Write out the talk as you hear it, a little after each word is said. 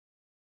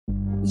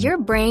Your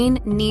brain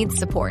needs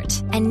support,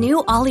 and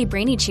new Ollie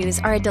Brainy Chews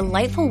are a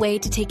delightful way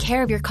to take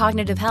care of your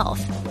cognitive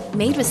health.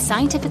 Made with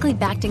scientifically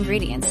backed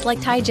ingredients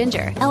like Thai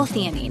ginger,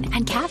 L-theanine,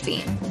 and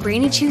caffeine,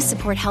 Brainy Chews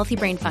support healthy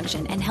brain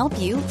function and help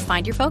you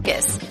find your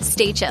focus,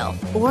 stay chill,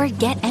 or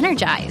get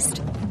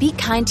energized. Be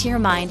kind to your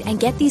mind and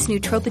get these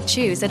nootropic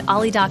chews at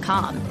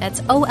ollie.com.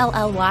 That's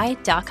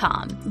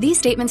OLLY.com. These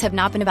statements have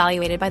not been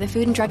evaluated by the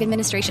Food and Drug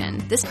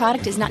Administration. This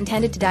product is not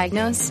intended to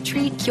diagnose,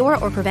 treat, cure,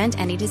 or prevent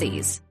any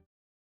disease.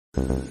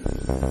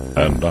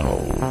 And now,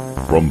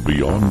 from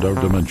beyond our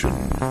dimension,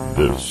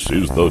 this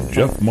is the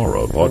Jeff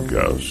Mara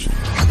Podcast.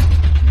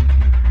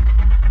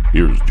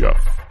 Here's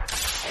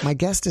Jeff. My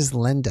guest is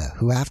Linda,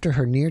 who after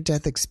her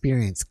near-death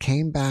experience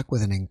came back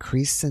with an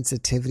increased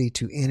sensitivity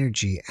to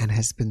energy and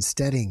has been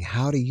studying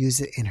how to use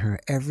it in her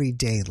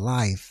everyday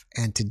life,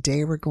 and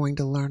today we're going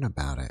to learn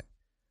about it.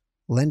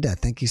 Linda,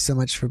 thank you so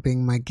much for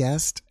being my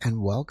guest,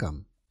 and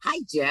welcome. Hi,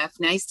 Jeff.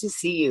 Nice to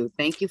see you.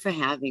 Thank you for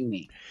having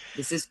me.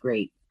 This is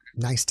great.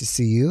 Nice to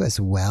see you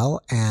as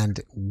well, and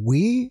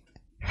we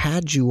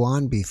had you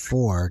on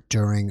before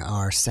during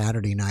our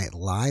Saturday night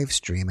live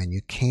stream, and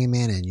you came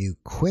in and you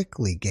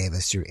quickly gave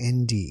us your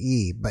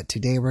NDE, but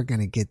today we're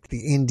going to get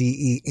the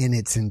NDE in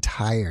its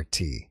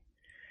entirety.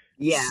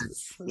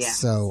 Yes.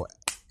 So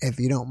if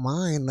you don't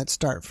mind, let's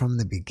start from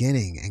the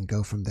beginning and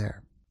go from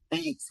there.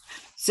 Thanks.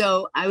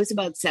 So I was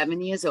about 7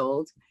 years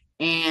old,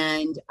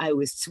 and I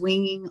was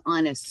swinging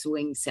on a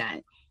swing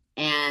set.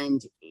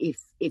 And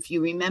if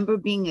you remember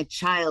being a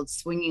child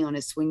swinging on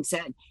a swing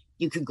set,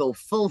 you could go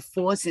full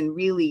force and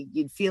really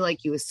you'd feel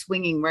like you were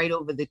swinging right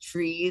over the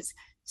trees.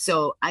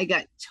 So I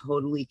got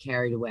totally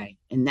carried away,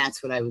 and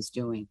that's what I was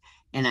doing.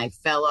 And I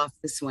fell off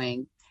the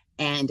swing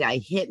and I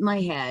hit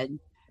my head.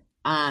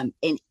 And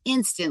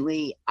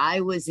instantly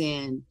I was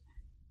in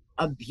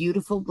a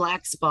beautiful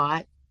black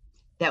spot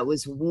that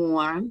was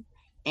warm,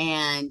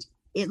 and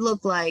it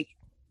looked like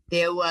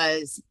there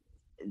was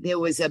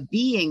a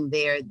being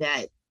there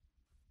that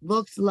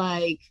looked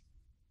like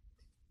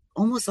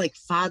almost like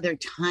Father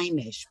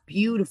Time-ish.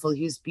 Beautiful.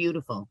 He was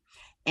beautiful.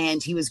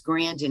 And he was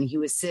grand, and he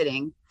was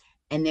sitting.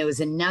 And there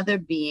was another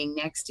being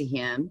next to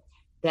him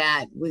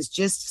that was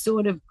just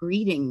sort of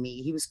greeting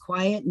me. He was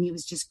quiet and he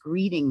was just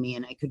greeting me.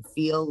 And I could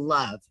feel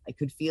love. I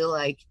could feel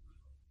like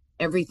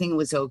everything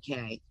was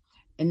okay.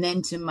 And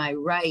then to my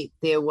right,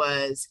 there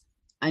was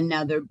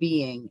another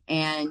being.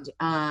 And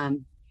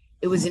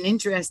it was an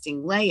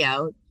interesting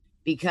layout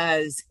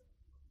because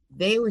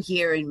they were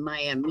here in my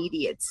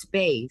immediate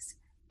space.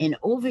 And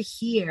over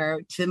here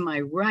to my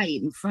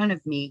right, in front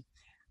of me,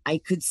 I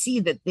could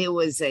see that there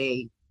was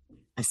a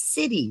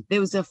city. There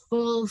was a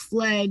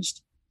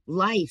full-fledged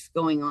life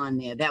going on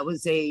there. That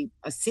was a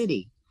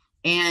city.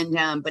 And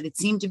but it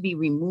seemed to be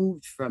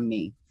removed from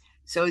me.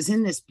 So I was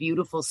in this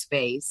beautiful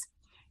space.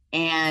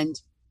 And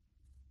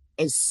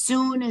as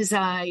soon as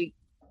I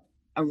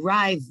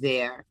arrived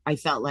there, I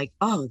felt like,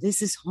 oh,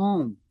 this is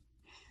home.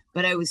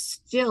 But I was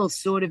still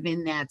sort of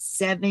in that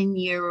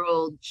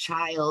 7-year-old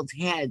child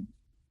head,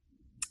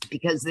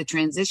 because the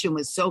transition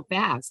was so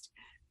fast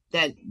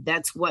that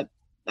that's what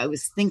I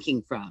was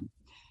thinking from.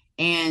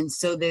 And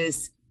so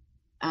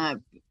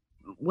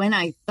when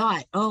I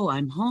thought, oh,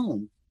 I'm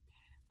home,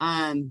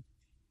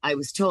 I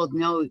was told,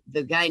 no,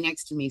 the guy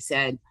next to me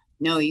said,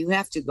 no, you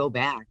have to go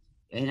back.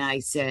 And I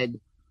said,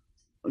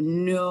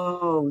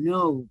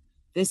 no,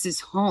 this is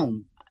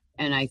home.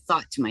 And I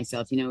thought to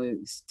myself, it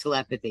was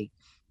telepathy.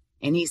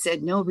 And he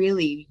said, no,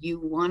 really, you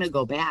want to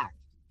go back.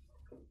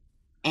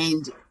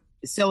 And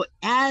so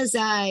as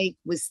I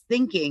was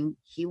thinking,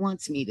 he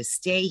wants me to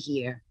stay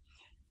here,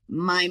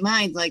 my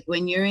mind, like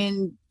when you're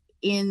in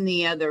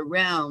the other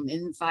realm,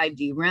 in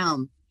 5D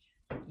realm,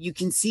 you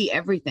can see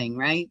everything,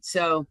 right?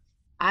 So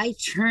I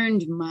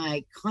turned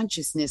my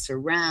consciousness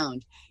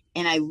around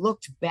and I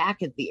looked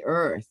back at the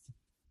earth,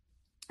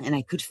 and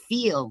I could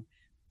feel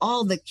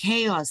all the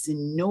chaos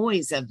and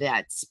noise of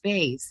that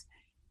space.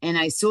 And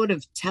I sort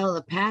of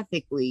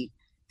telepathically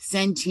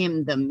sent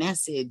him the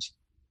message,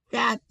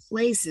 that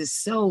place is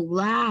so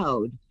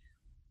loud.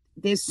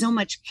 There's so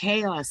much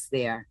chaos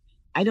there.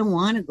 I don't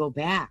want to go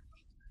back.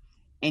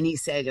 And he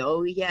said,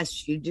 oh,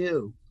 yes, you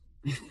do.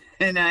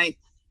 And I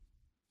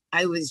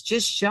was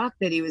just shocked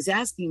that he was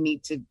asking me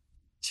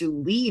to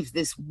leave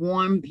this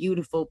warm,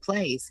 beautiful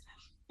place.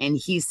 And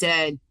he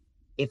said,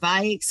 if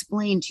I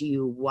explain to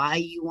you why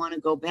you want to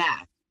go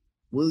back,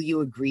 will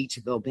you agree to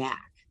go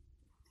back?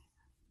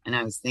 And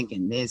I was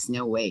thinking, there's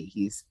no way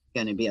he's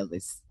going to be able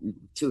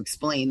to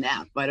explain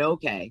that, but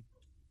okay.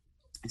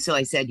 So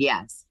I said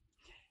yes.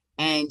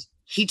 And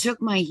he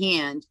took my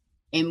hand,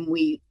 and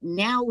we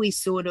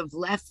sort of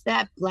left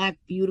that black,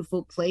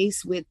 beautiful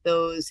place with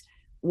those,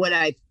 what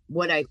I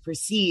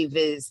perceive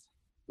is,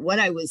 what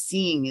I was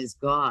seeing is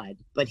God,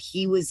 but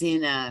he was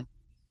in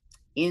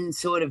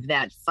sort of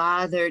that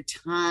Father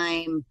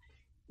Time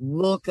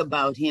look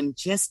about him,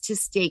 just to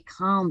stay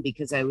calm,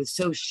 because I was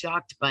so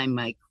shocked by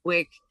my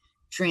quick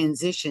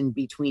transition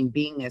between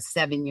being a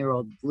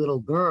 7-year-old little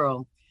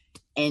girl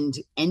and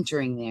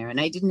entering there. And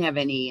I didn't have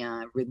any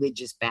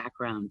religious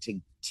background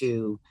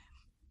to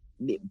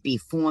be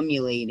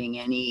formulating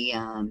any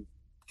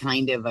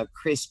kind of a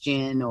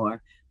Christian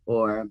or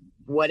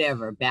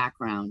whatever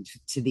background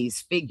to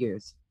these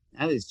figures.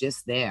 I was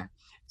just there.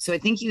 So I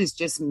think he was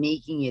just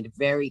making it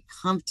very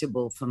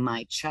comfortable for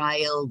my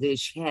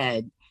childish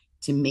head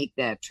to make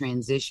that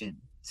transition.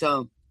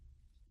 So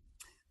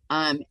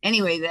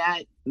anyway,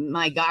 that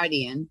my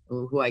guardian,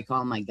 who I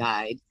call my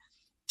guide,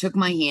 took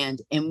my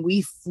hand and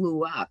we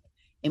flew up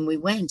and we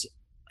went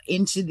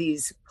into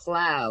these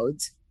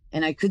clouds,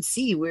 and I could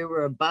see we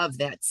were above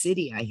that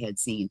city I had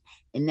seen.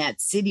 And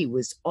that city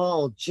was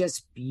all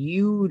just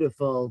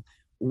beautiful,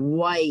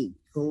 white,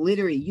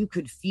 glittery. You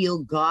could feel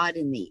God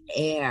in the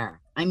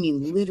air. I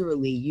mean,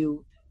 literally,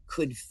 you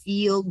could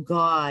feel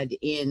God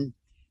in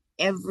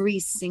every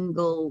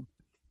single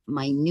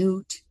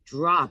minute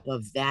drop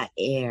of that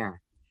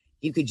air.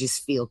 You could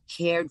just feel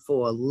cared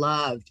for,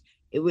 loved.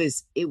 It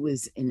was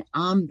an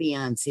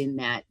ambiance in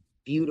that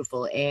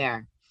beautiful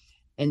air.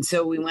 And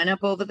so we went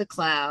up over the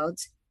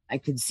clouds. I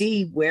could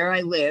see where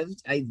I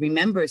lived. I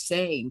remember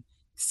seeing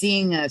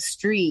a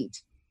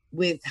street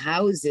with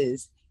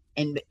houses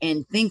and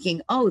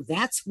thinking, oh,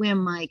 that's where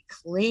my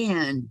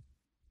clan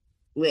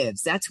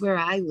lives. That's where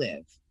I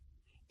live.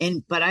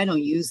 But I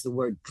don't use the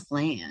word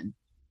clan,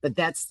 but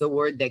that's the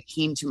word that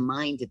came to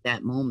mind at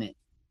that moment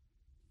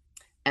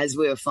as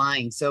we were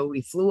flying. So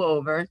we flew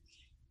over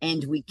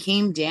and we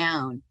came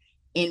down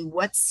in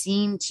what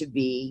seemed to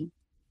be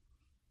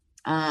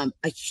a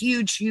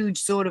huge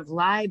sort of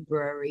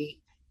library.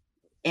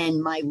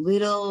 And my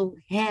little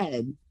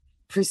head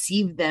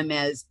perceived them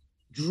as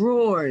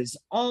drawers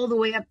all the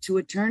way up to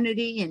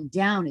eternity and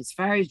down as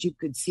far as you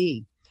could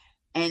see.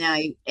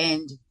 We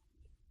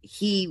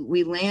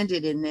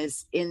landed in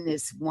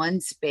this one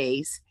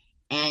space,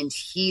 and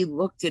he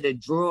looked at a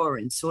drawer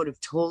and sort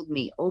of told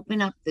me,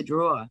 open up the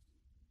drawer.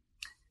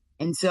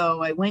 And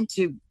so I went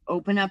to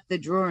open up the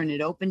drawer, and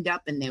it opened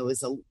up, and there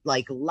was a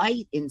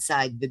light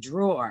inside the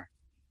drawer.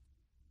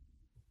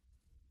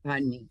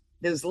 Pardon me.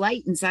 There was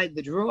light inside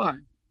the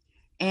drawer.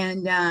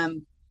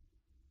 And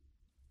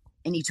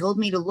he told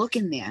me to look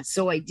in there.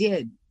 So I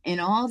did. And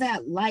all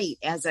that light,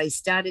 as I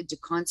started to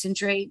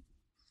concentrate,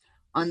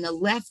 on the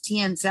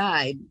left-hand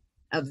side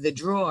of the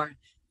drawer,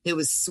 there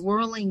was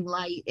swirling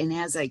light. And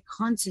as I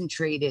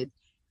concentrated,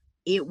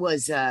 it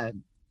was a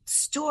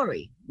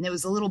story. And there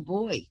was a little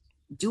boy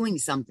doing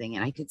something.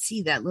 And I could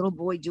see that little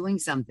boy doing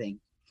something.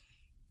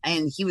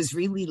 And he was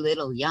really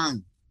little,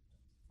 young.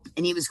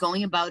 And he was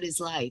going about his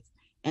life.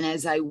 And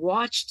as I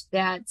watched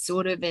that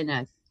sort of in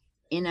a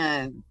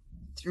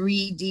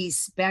 3D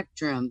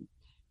spectrum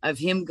of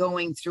him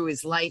going through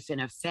his life in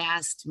a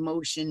fast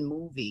motion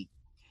movie,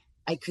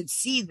 I could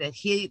see that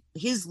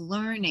his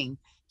learning,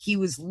 he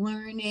was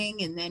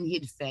learning, and then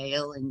he'd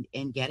fail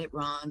and get it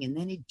wrong, and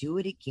then he'd do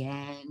it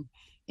again,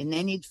 and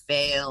then he'd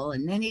fail,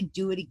 and then he'd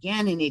do it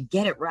again, and he'd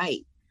get it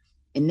right.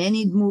 And then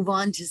he'd move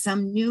on to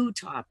some new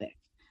topic,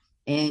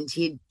 and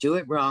he'd do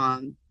it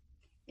wrong,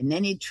 and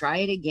then he'd try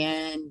it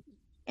again,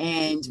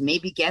 and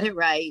maybe get it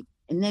right,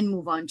 and then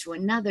move on to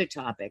another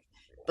topic.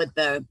 But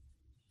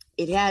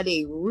it had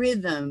a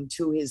rhythm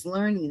to his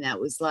learning that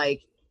was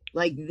like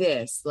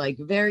this, like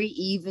very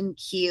even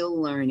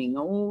keel learning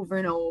over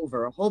and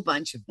over, a whole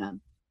bunch of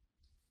them.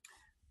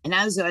 And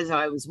as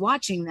I was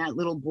watching that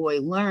little boy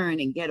learn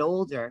and get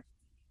older,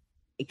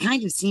 it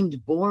kind of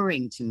seemed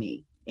boring to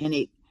me. And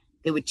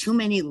there were too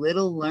many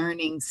little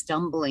learning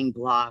stumbling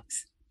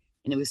blocks,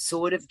 and it was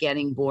sort of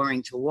getting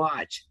boring to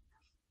watch.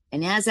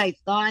 And as I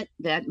thought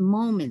that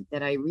moment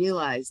that I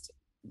realized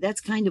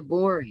that's kind of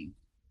boring,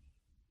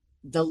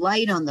 the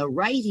light on the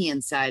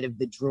right-hand side of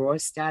the drawer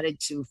started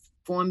to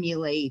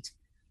formulate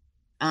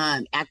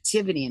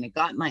activity, and it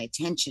got my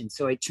attention.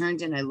 So I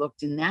turned and I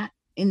looked in that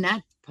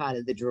part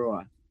of the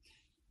drawer.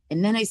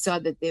 And then I saw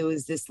that there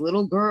was this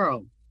little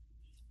girl.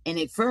 And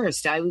at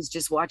first I was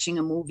just watching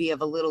a movie of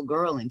a little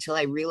girl until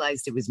I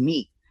realized it was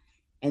me.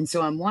 And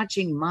so I'm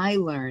watching my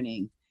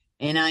learning,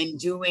 and I'm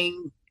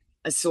doing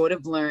a sort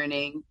of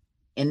learning,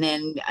 and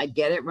then I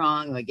get it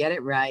wrong, I get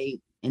it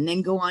right, and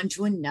then go on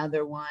to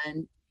another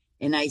one.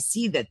 And I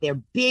see that they're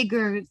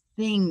bigger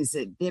things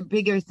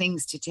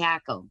to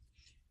tackle.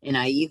 And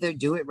I either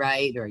do it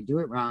right or I do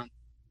it wrong.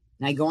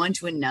 And I go on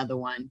to another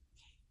one.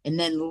 And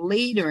then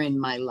later in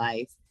my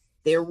life,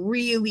 they're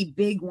really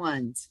big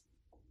ones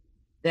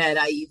that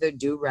I either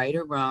do right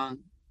or wrong.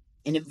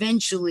 And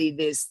eventually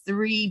there's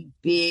 3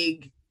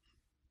 big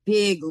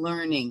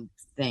learning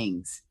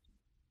things.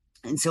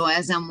 And so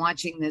as I'm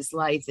watching this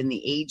life and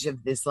the age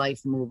of this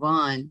life move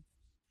on,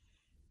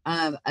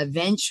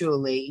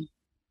 eventually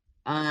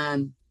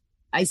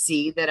I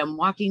see that I'm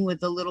walking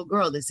with a little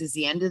girl. This is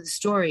the end of the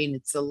story, and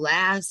it's the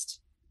last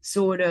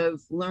sort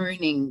of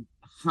learning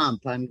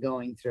hump I'm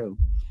going through.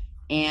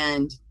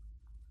 And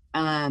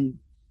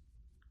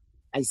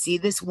I see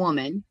this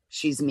woman.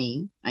 She's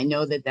me. I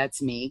know that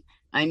that's me.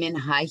 I'm in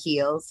high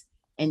heels,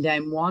 and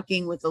I'm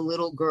walking with a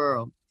little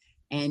girl.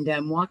 And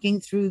I'm walking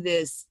through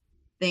this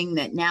thing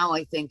that now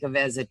I think of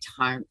as a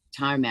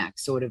tarmac,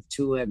 sort of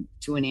to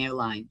an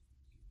airline.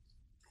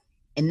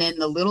 And then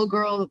the little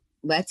girl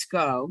let's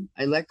go.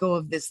 I let go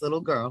of this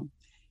little girl.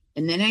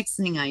 And the next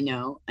thing I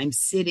know, I'm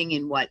sitting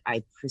in what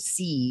I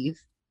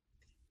perceive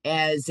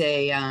as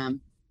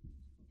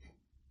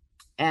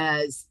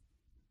as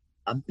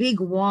a big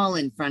wall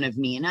in front of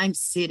me. And I'm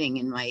sitting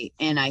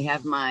and I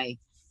have my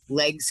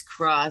legs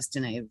crossed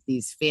and I have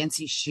these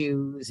fancy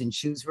shoes, and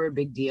shoes were a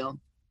big deal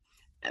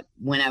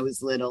when I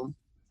was little.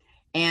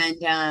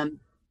 And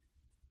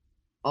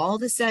all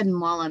of a sudden,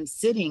 while I'm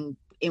sitting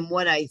in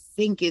what I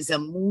think is a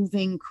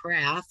moving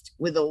craft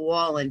with a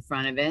wall in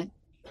front of it,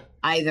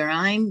 either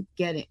I'm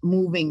getting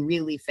moving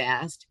really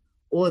fast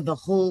or the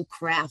whole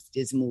craft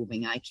is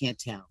moving. I can't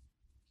tell.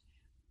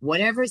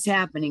 Whatever's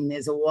happening,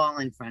 there's a wall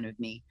in front of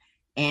me.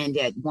 And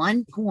at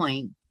one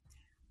point,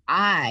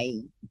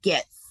 I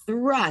get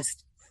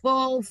thrust,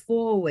 fall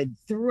forward,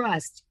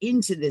 thrust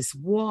into this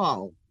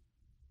wall.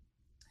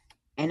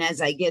 And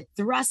as I get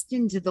thrust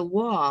into the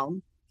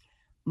wall,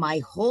 my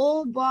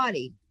whole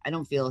body, I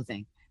don't feel a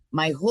thing.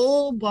 My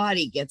whole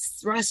body gets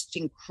thrust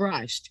and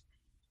crushed,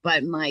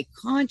 but my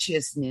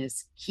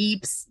consciousness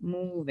keeps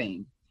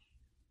moving.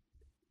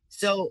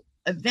 So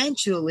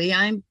eventually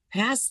I'm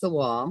past the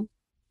wall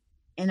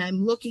and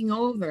I'm looking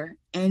over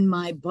and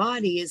my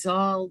body is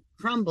all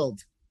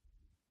crumbled.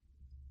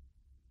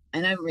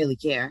 And I don't really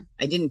care.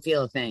 I didn't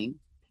feel a thing.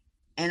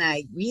 And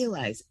I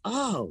realized,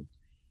 oh,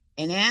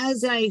 and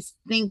as I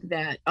think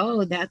that,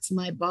 oh, that's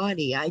my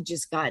body, I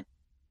just got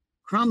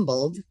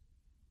crumbled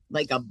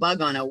like a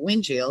bug on a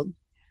windshield,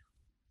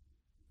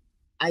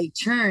 I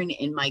turn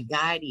and my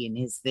guardian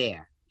is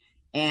there.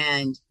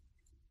 And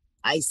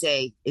I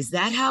say, is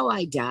that how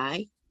I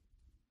die?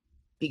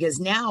 Because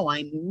now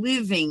I'm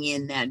living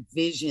in that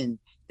vision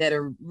that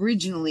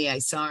originally I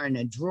saw in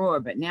a drawer,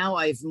 but now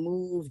I've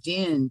moved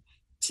in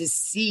to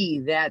see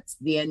that's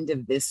the end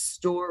of this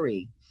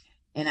story.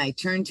 And I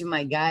turn to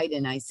my guide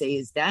and I say,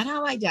 is that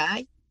how I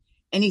die?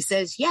 And he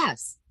says,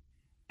 yes.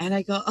 And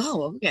I go,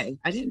 oh, okay.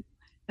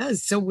 That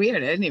was so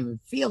weird. I didn't even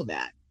feel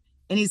that.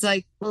 And he's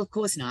like, well, of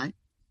course not.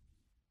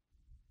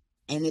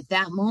 And at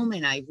that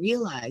moment, I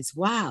realized,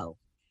 wow,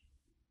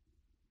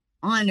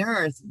 on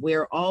Earth,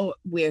 we're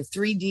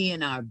 3D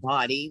in our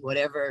body,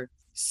 whatever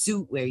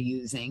suit we're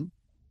using,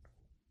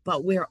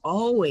 but we're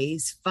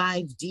always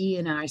 5D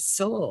in our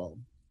soul.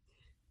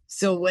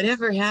 So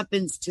whatever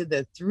happens to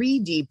the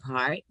 3D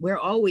part, we're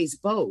always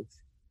both.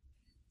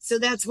 So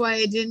that's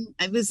why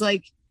I was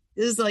like,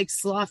 this is like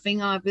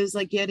sloughing off. It was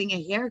like getting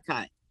a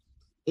haircut.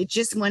 It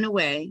just went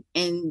away.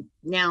 And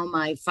now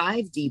my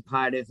 5D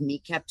part of me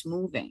kept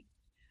moving.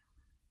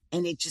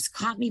 And it just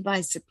caught me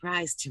by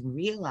surprise to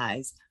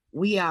realize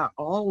we are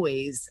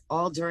always,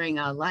 all during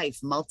our life,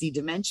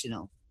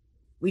 multidimensional.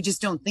 We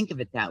just don't think of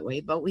it that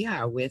way, but we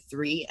are. We're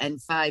 3 and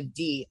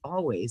 5D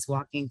always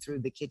walking through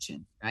the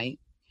kitchen, right?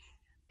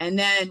 And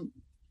then,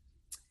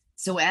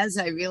 so as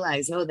I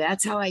realize, oh,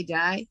 that's how I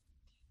die.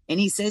 And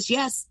he says,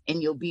 yes.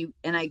 And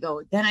and I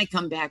go, then I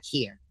come back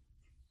here.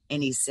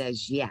 And he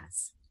says,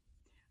 yes.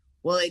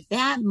 Well, at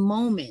that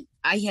moment,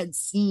 I had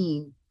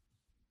seen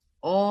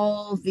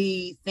all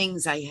the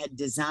things I had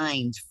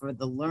designed for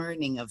the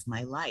learning of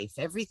my life.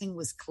 Everything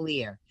was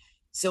clear.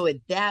 So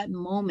at that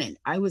moment,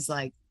 I was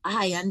like,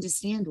 I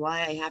understand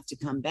why I have to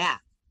come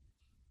back.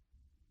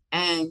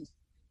 And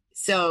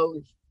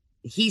so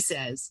he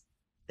says,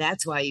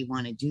 that's why you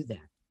want to do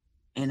that.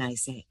 And I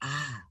say,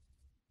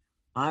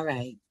 all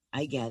right,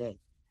 I get it.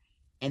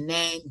 And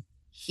then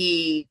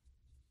we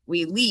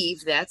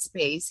leave that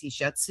space. He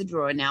shuts the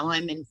drawer. Now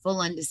I'm in full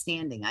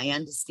understanding. I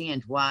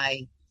understand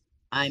why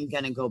I'm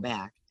going to go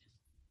back.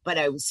 But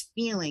I was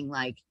feeling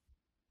like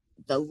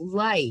the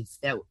life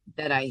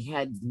that I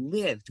had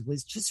lived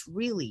was just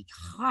really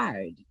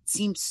hard. It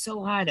seemed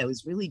so hard. I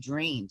was really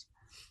drained.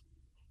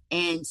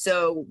 And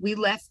so we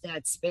left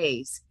that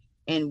space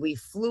and we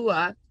flew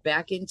up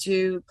back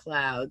into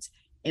clouds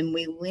and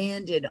we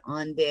landed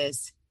on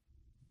this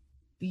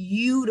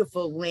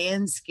beautiful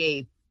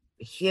landscape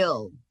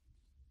hill.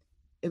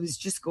 It was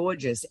just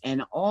gorgeous.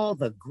 And all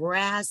the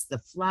grass, the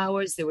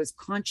flowers, there was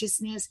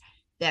consciousness.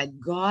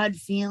 That God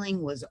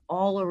feeling was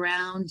all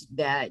around,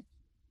 that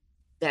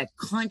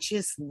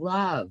conscious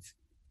love.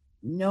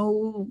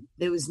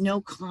 There was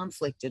no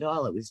conflict at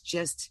all. It was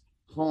just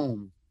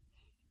home.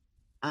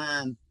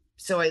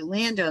 So I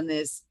land on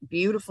this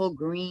beautiful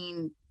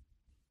green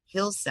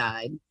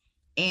hillside,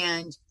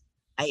 and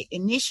I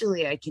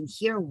can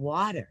hear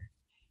water,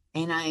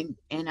 and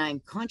I'm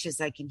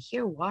conscious I can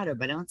hear water,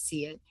 but I don't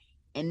see it.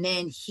 And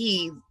then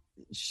he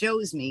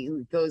shows me,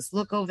 he goes,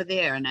 look over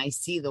there, and I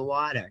see the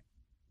water.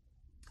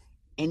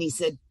 And he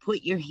said,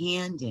 put your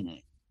hand in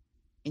it.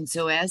 And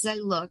so as I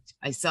looked,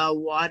 I saw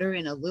water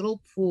in a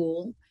little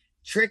pool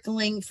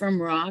trickling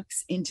from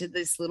rocks into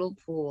this little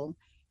pool.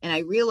 And I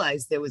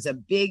realized there was a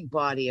big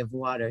body of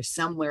water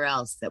somewhere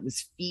else that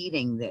was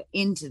feeding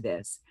into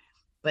this.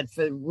 But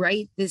for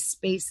this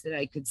space that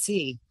I could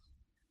see,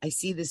 I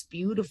see this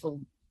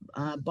beautiful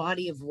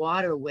body of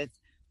water with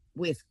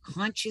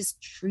conscious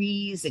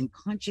trees and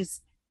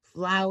conscious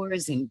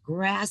flowers and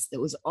grass that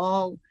was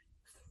all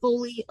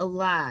fully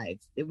alive.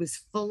 It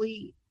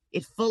fully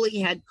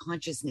had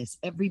consciousness,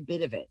 every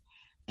bit of it.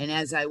 And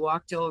as I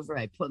walked over,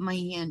 I put my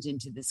hand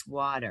into this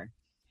water,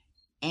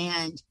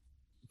 and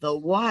the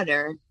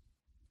water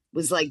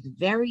was like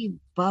very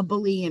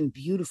bubbly and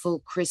beautiful,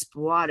 crisp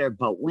water.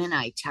 But when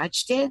I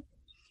touched it,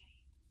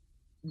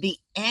 the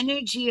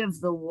energy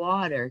of the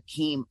water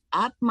came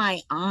up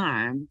my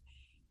arm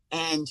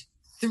and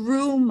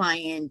through my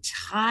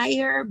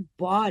entire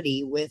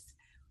body with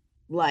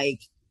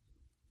like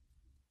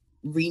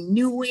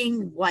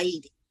renewing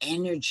white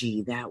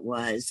energy that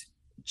was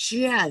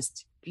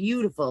just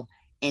beautiful.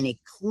 And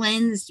it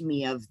cleansed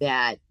me of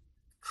that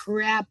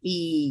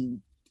crappy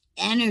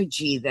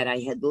energy that I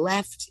had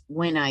left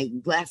when I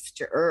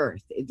left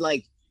Earth. It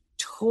like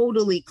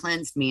totally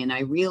cleansed me. And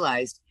I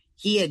realized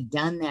he had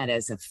done that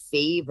as a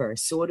favor,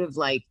 sort of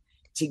like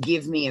to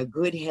give me a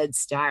good head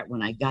start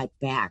when I got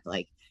back.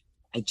 Like,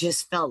 I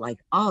just felt like,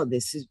 oh,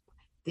 this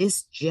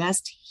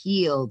just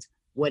healed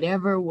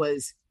whatever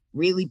was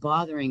really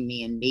bothering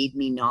me and made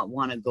me not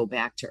want to go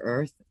back to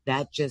Earth.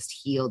 That just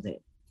healed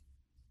it.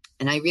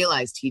 And I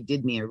realized he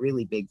did me a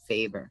really big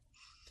favor.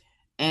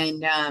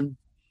 And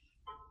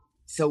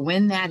so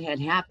when that had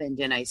happened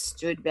and I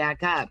stood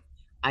back up,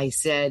 I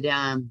said,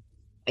 I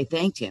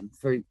thanked him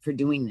for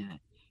doing that.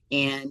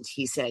 And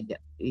he said,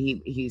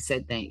 he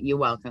said, you're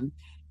welcome.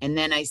 And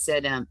then I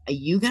said, are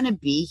you going to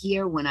be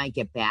here when I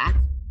get back?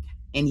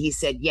 And he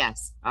said,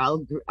 yes,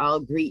 I'll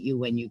greet you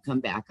when you come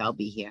back. I'll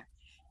be here.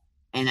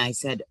 And I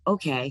said,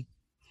 okay.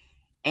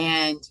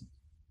 And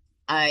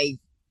I,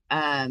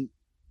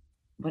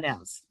 what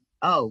else?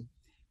 Oh,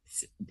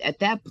 at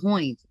that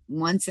point,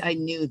 once I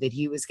knew that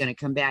he was going to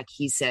come back,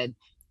 he said,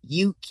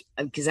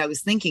 because I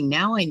was thinking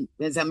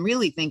as I'm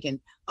really thinking,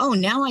 oh,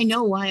 now I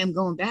know why I'm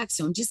going back.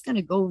 So I'm just going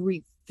to go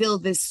refill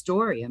this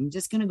story. I'm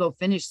just going to go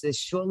finish this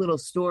short little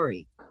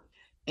story.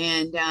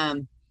 And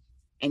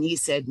he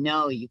said,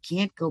 no, you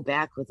can't go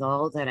back with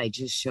all that I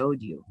just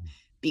showed you,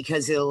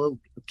 because it'll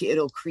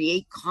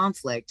create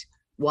conflict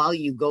while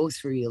you go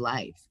through your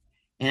life.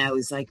 And I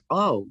was like,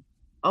 oh,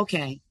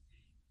 okay.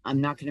 I'm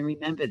not going to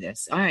remember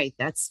this. All right.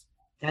 That's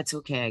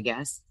okay, I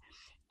guess.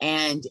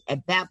 And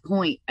at that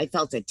point, I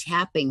felt a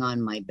tapping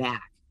on my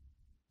back.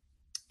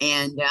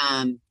 And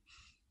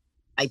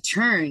I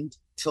turned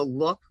to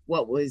look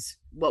what was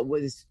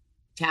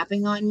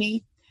tapping on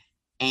me.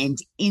 And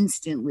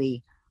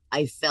instantly,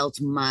 I felt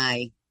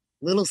my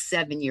little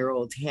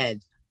 7-year-old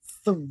head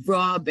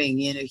throbbing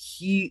in a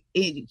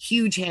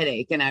huge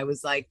headache. And I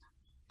was like,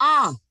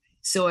 ah.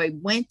 So I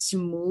went to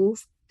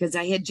move because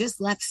I had just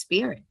left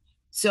spirit.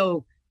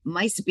 So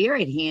my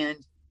spirit hand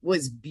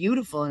was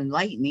beautiful and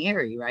light and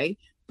airy, right?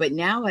 But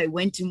now I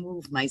went to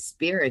move my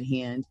spirit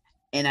hand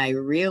and I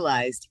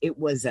realized it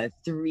was a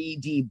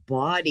 3D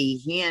body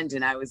hand.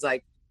 And I was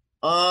like,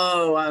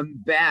 oh, I'm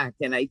back.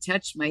 And I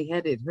touched my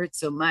head. It hurt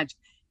so much.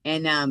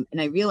 And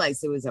I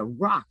realized there was a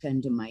rock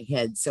under my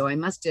head. So I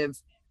must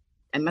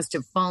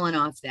have fallen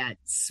off that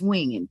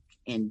swing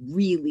and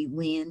really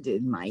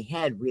landed my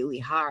head really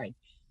hard.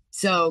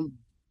 So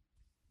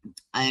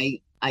I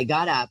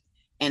got up.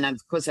 And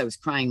of course, I was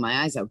crying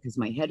my eyes out because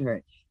my head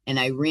hurt. And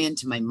I ran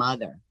to my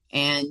mother.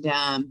 And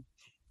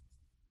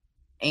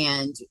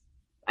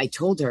I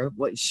told her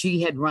what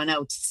she had run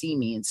out to see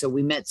me. And so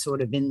we met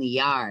sort of in the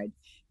yard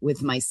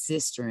with my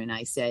sister. And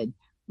I said,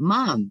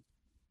 Mom,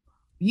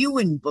 you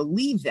wouldn't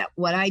believe that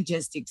what I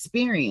just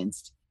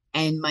experienced.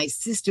 And my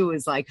sister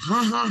was like,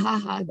 ha, ha, ha,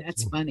 ha,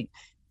 that's funny.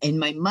 And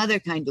my mother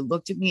kind of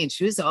looked at me, and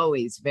she was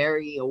always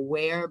very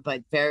aware,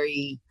 but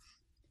very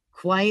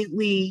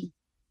quietly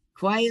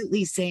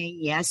saying,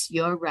 yes,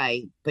 you're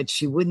right. But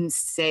she wouldn't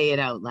say it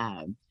out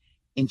loud.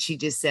 And she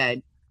just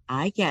said,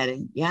 I get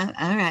it. Yeah.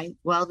 All right.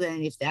 Well,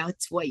 then if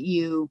that's what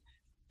you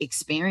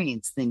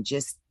experience, then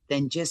just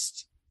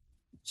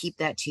keep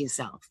that to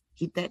yourself.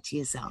 Keep that to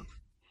yourself.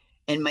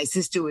 And my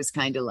sister was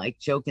kind of like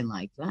joking,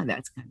 like, wow,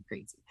 that's kind of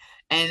crazy.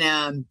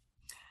 And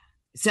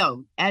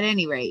so at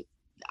any rate,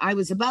 I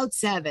was about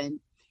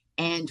 7.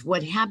 And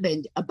what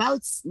happened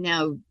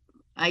now,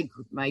 I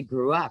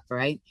grew up,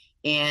 right?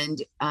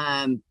 And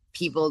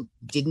people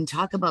didn't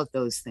talk about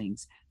those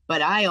things.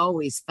 But I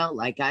always felt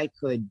like I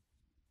could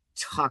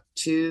talk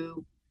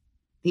to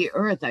the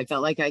earth. I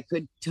felt like I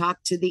could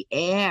talk to the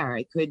air.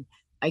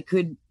 I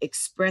could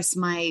express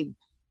my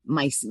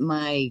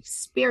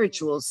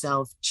spiritual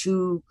self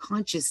to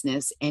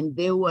consciousness, and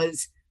there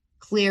was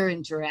clear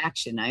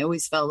interaction. I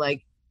always felt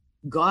like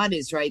God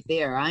is right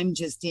there. I'm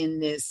just in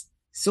this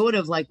sort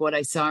of like what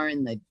I saw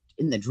in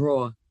the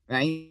drawer,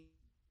 right?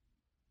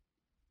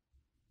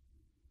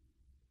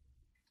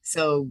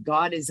 So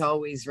God is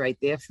always right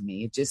there for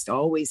me. It just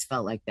always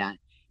felt like that.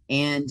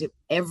 And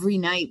every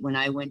night when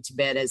I went to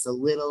bed as a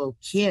little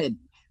kid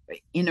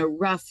in a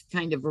rough,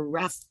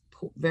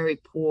 very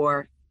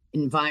poor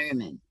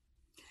environment,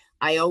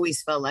 I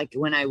always felt like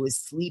when I was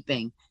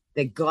sleeping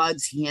that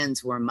God's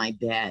hands were my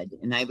bed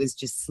and I was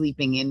just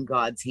sleeping in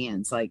God's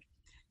hands. Like,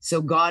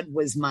 so God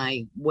was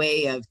my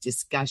way of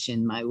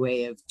discussion, my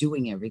way of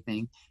doing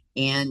everything.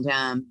 And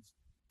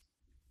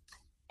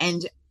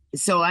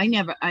so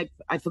I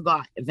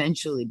forgot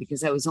eventually,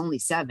 because I was only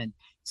 7.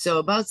 So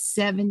about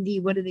 70,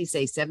 what do they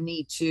say?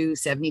 72,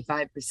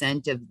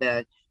 75% of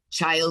the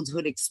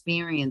childhood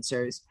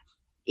experiencers,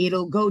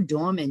 it'll go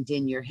dormant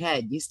in your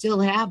head. You still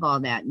have all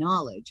that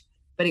knowledge,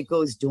 but it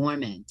goes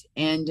dormant.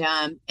 And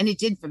it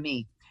did for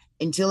me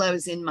until I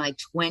was in my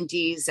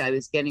 20s. I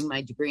was getting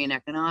my degree in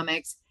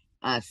economics,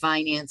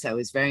 finance. I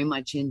was very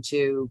much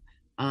into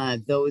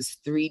those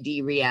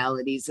 3D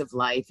realities of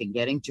life and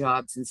getting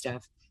jobs and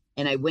stuff.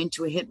 And I went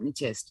to a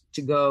hypnotist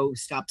to go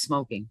stop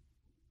smoking.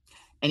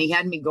 And he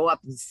had me go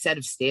up a set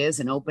of stairs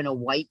and open a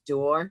white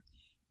door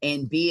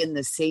and be in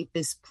the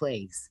safest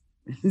place.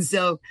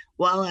 So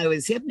while I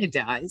was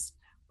hypnotized,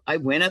 I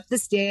went up the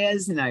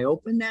stairs and I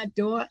opened that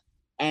door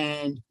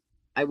and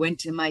I went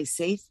to my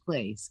safe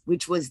place,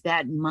 which was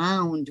that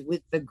mound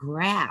with the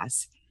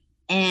grass.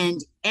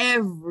 And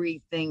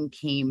everything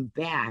came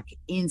back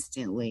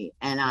instantly.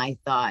 And I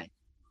thought,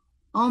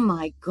 oh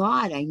my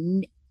God,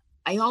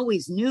 I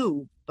always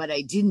knew, but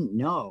I didn't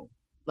know.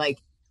 Like,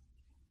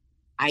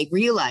 I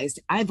realized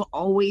I've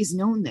always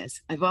known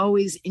this. I've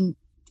always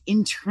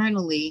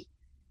internally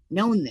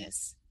known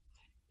this.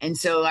 And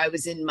so I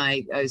was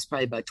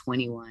probably about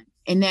 21.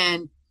 And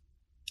then,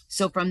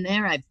 so from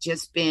there, I've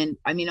just been,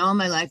 all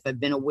my life, I've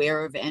been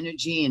aware of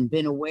energy and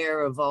been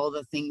aware of all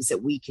the things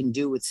that we can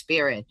do with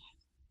spirit.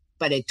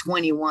 But at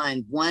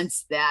 21,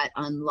 once that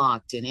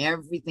unlocked and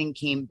everything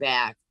came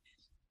back,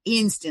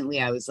 instantly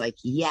I was like,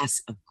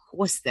 yes, of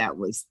course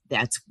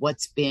that's what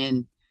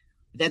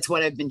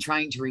I've been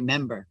trying to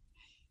remember.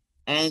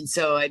 And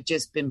so I've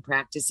just been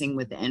practicing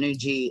with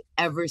energy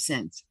ever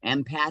since.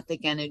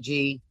 Empathic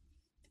energy,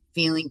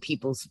 feeling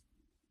people's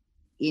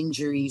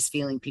injuries,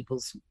 feeling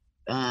people's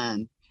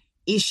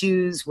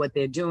issues, what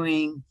they're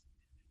doing.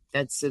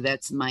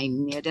 That's my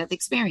near-death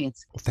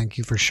experience. Well, thank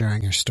you for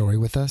sharing your story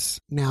with us.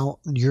 Now,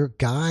 your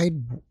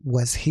guide,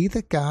 was he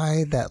the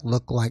guy that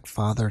looked like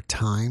Father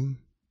Time?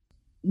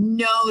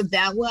 No,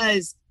 that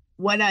was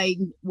what I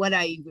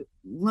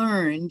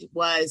learned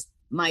was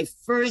my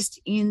first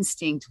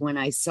instinct when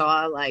I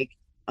saw like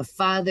a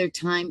Father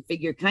Time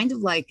figure, kind of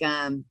like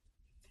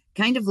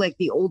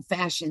the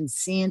old-fashioned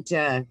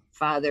Santa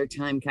Father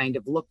Time kind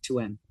of look to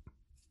him.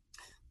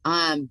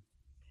 That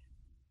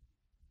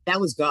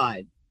was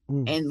God.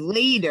 And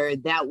later,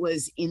 that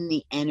was in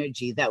the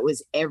energy. That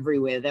was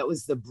everywhere. That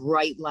was the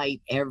bright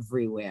light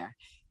everywhere.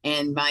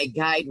 And my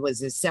guide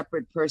was a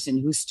separate person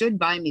who stood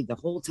by me the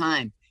whole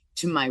time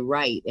to my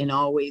right and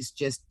always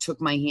just took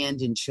my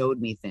hand and showed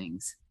me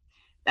things.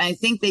 I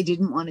think they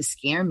didn't want to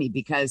scare me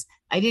because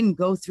I didn't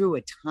go through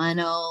a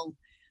tunnel.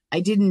 I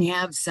didn't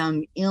have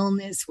some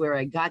illness where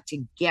I got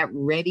to get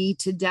ready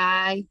to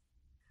die.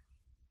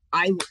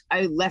 I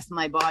left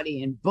my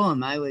body and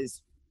boom, I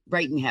was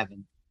right in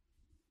heaven.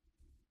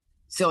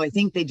 So I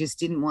think they just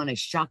didn't want to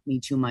shock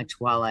me too much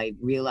while I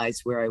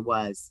realized where I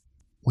was.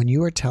 When you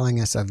were telling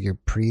us of your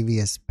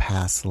previous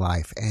past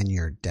life and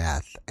your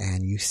death,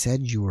 and you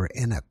said you were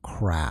in a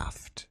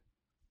craft,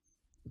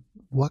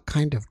 what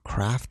kind of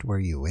craft were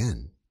you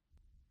in?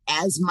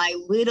 I'm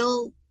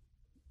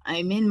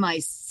in my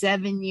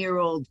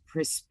 7-year-old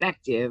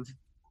perspective,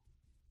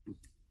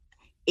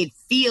 it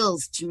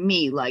feels to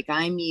me like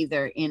I'm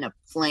either in a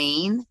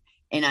plane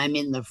and I'm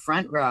in the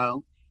front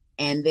row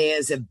and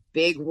there's a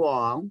big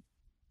wall,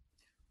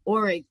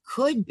 or it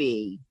could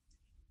be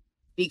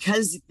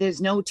because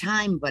there's no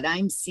time, but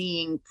I'm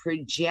seeing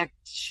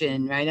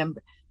projection, right?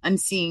 I'm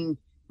seeing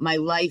my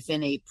life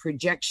in a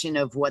projection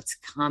of what's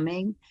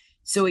coming.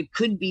 So it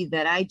could be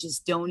that I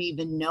just don't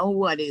even know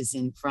what is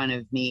in front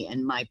of me.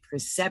 And my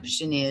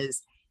perception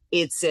is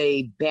it's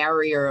a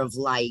barrier of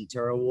light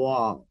or a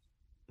wall,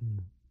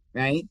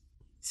 right?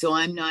 So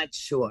I'm not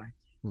sure.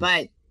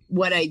 But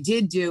what I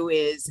did do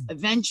is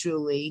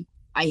eventually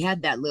I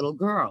had that little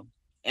girl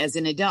as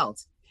an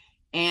adult.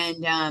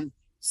 And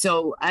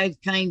so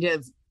I've kind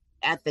of,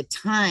 at the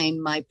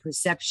time, my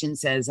perception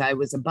says I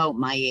was about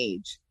my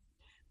age,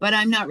 but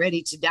I'm not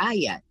ready to die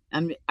yet.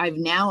 I'm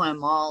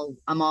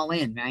all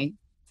in, right?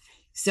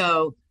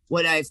 So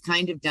what I've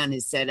kind of done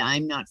is said,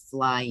 I'm not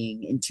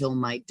flying until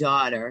my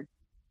daughter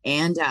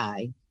and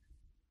I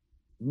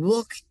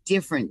look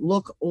different,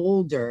 look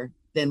older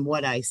than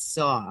what I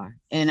saw.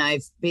 And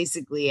I've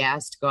basically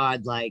asked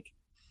God, like,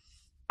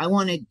 I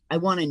want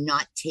to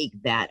not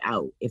take that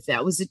out. If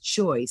that was a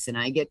choice and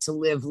I get to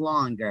live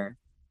longer,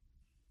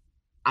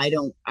 I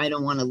don't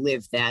want to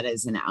live that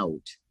as an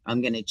out.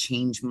 I'm going to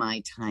change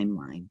my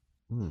timeline.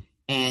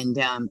 And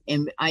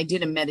I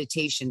did a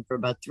meditation for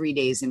about 3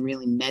 days and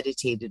really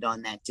meditated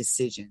on that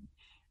decision.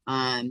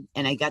 And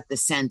I got the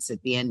sense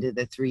at the end of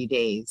the 3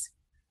 days,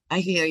 I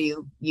hear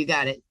you, you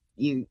got it.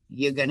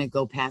 You're going to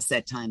go past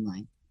that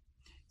timeline.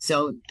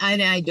 So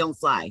I don't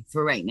fly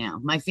for right now.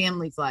 My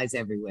family flies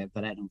everywhere,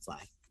 but I don't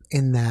fly.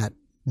 In that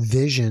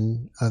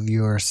vision of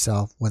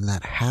yourself when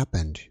that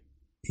happened,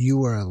 you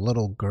were a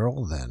little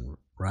girl then,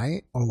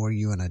 right? Or were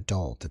you an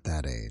adult at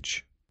that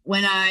age?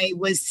 When I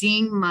was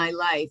seeing my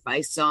life,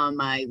 I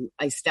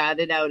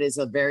started out as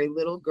a very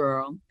little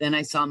girl. Then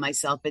I saw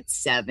myself at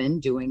 7,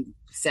 doing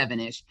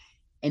 7-ish.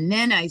 And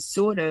then I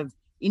sort of,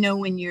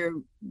 when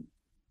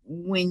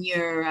when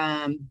you're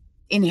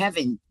in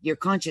heaven, your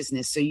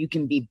consciousness, so you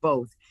can be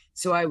both.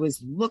 So I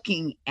was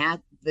looking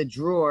at the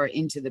drawer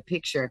into the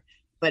picture,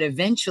 but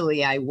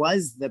eventually I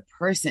was the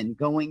person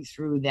going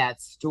through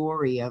that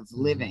story of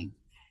living.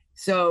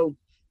 So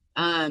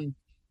at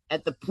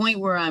the point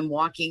where I'm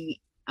walking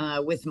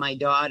with my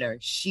daughter,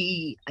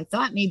 I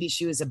thought maybe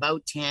she was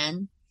about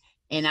 10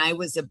 and I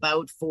was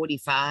about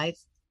 45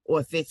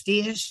 or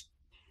 50-ish.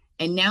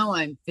 And now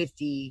I'm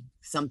 50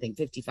 something,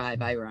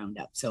 55, I round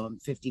up. So I'm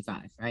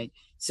 55, right?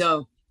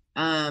 So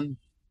I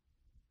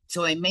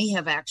may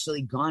have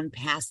actually gone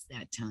past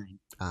that time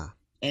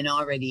and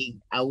already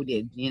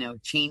outed,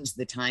 changed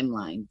the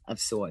timeline of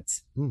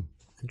sorts.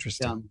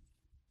 Interesting. So,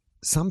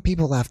 some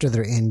people after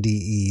their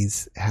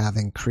NDEs have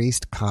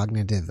increased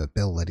cognitive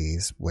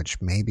abilities, which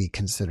may be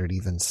considered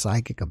even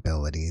psychic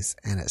abilities.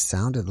 And it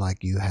sounded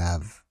like you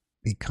have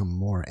become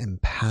more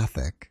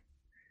empathic.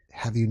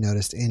 Have you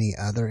noticed any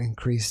other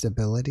increased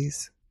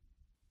abilities?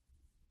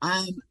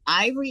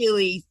 I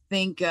really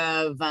think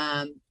of,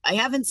 I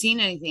haven't seen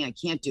anything I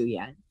can't do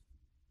yet.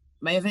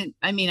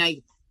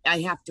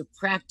 I have to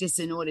practice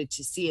in order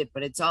to see it,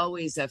 but it's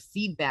always a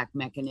feedback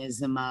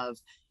mechanism of,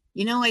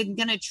 I'm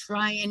going to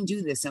try and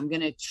do this. I'm going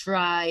to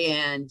try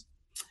and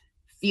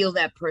feel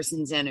that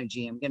person's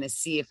energy. I'm going to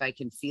see if I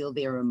can feel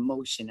their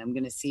emotion. I'm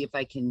going to see if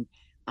I can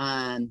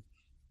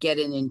get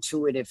an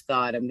intuitive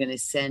thought. I'm going to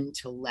send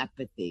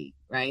telepathy,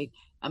 right?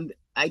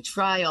 I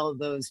try all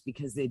those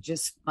because they're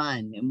just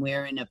fun. And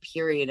we're in a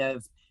period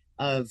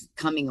of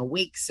coming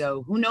awake.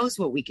 So who knows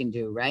what we can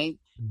do, right?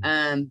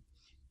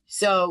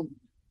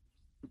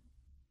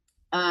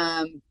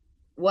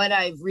 What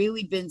I've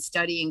really been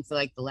studying for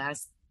like the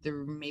last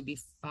maybe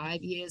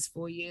 5 years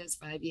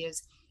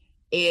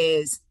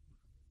is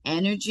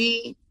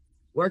energy,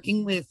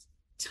 working with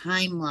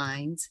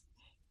timelines.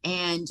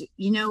 And,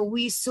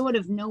 we sort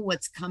of know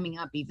what's coming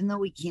up, even though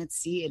we can't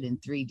see it in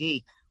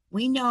 3D.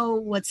 We know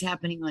what's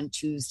happening on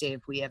Tuesday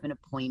if we have an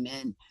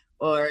appointment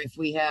or if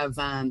we have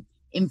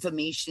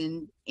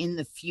information in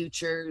the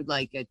future,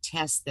 like a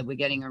test that we're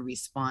getting a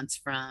response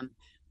from,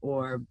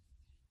 or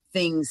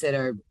things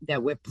that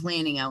we're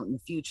planning out in the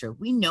future.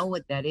 We know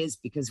what that is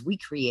because we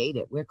create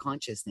it. We're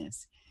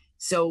consciousness.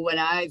 So what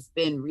I've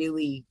been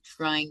really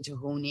trying to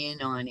hone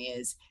in on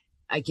is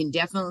I can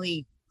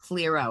definitely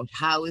clear out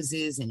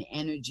houses and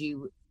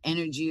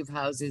energy of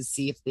houses,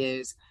 see if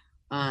there's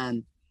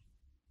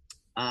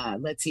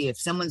let's see, if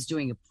someone's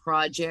doing a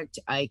project,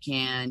 I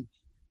can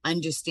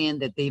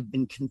understand that they've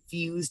been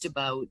confused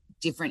about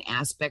different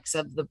aspects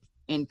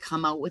and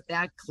come out with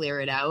that,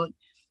 clear it out.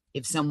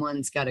 If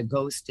someone's got a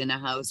ghost in a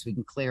house, we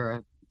can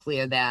clear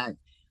that.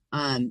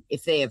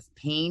 If they have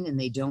pain and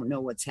they don't know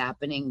what's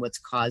happening, what's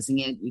causing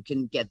it, we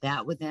can get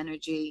that with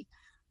energy.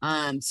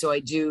 So I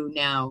do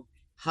now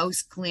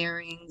house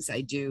clearings.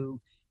 I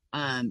do,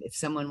 if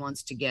someone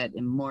wants to get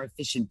a more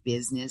efficient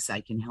business,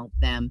 I can help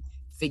them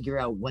figure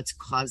out what's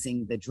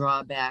causing the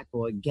drawback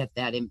or get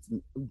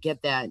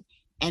that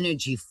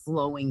energy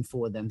flowing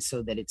for them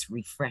so that it's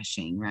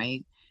refreshing,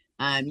 right?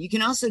 You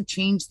can also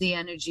change the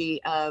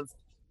energy of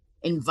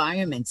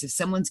environments. If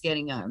someone's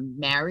getting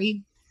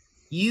married,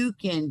 you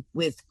can,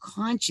 with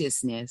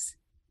consciousness,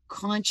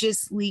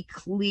 consciously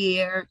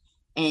clear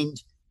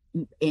and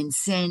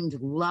send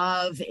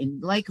love,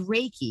 and like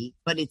Reiki,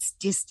 but it's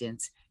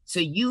distance.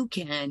 So you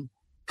can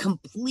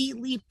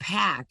completely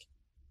pack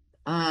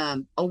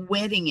a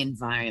wedding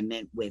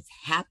environment with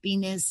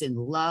happiness and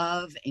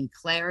love and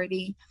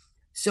clarity.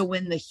 So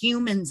when the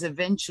humans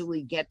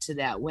eventually get to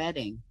that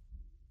wedding,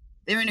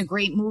 they're in a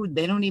great mood.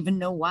 They don't even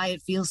know why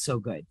it feels so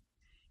good.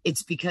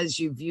 It's because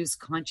you've used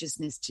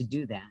consciousness to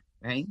do that,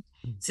 right?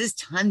 So there's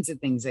tons of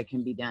things that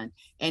can be done.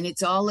 And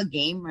it's all a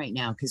game right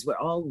now because we're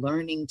all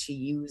learning to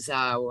use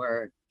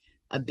our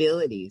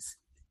abilities,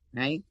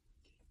 right?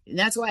 And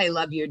that's why I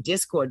love your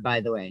Discord, by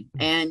the way.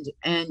 And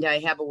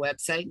I have a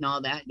website and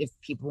all that. If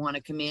people want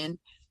to come in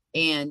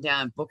and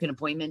book an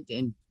appointment,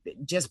 and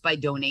just by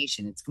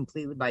donation, it's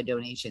completely by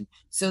donation,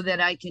 so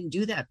that I can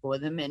do that for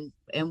them and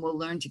we'll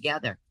learn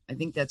together. I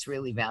think that's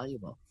really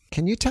valuable.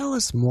 Can you tell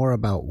us more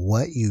about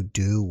what you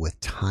do with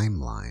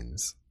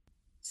timelines?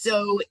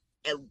 So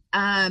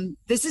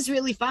this is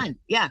really fun.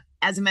 Yeah.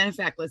 As a matter of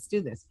fact, let's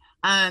do this.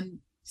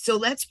 So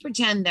let's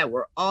pretend that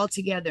we're all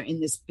together in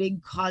this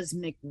big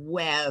cosmic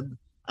web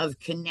of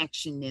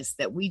connectionness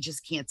that we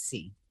just can't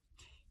see.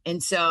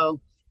 And so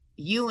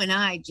you and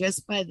I,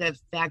 just by the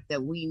fact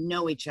that we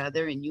know each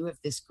other and you have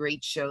this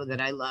great show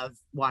that I love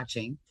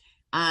watching,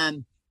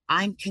 I'm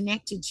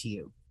connected to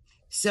you.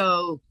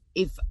 So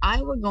if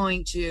I were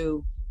going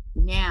to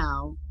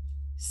now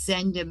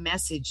send a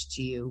message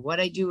to you, what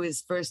I do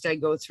is first I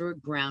go through a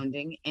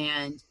grounding,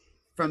 and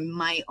from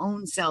my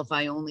own self,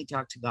 I only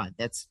talk to God.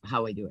 That's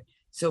how I do it.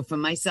 So for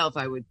myself,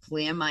 I would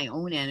clear my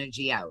own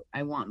energy out.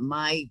 I want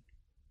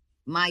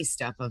my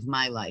stuff of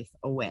my life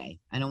away.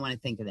 I don't want to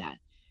think of that.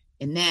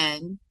 And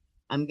then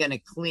I'm going to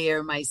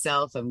clear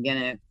myself. I'm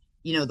going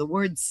to, the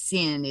word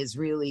sin is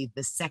really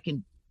the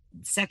second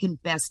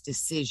best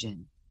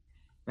decision,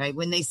 right?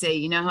 When they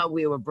say, how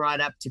we were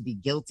brought up to be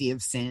guilty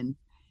of sin,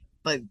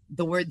 but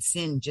the word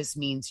sin just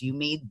means you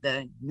made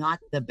not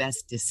the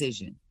best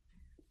decision.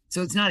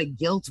 So it's not a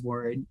guilt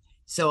word.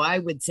 So I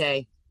would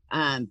say,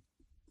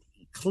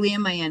 clear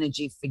my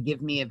energy,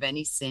 forgive me of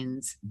any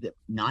sins,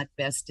 not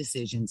best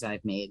decisions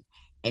I've made,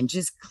 and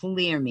just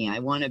clear me. I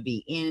want to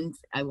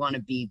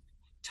be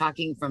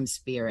talking from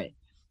spirit.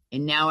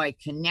 And now I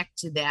connect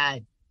to that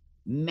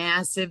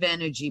massive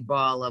energy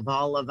ball of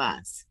all of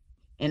us.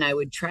 And I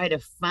would try to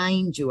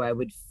find you. I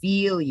would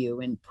feel you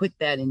and put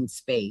that in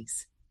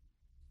space.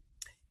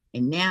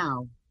 And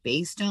now,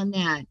 based on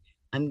that,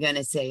 I'm going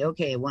to say,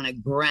 okay, I want to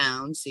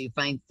ground. So you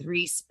find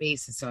 3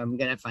 spaces. So I'm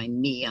going to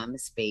find me, I'm a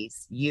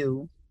space,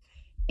 you.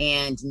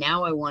 And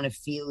now I want to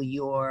feel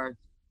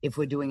if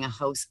we're doing a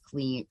house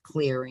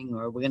clearing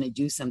or we're going to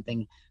do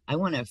something, I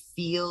want to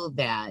feel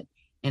that.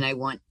 And I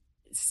want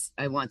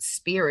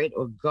spirit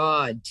or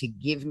God to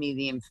give me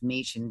the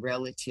information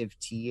relative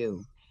to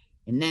you.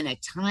 And then a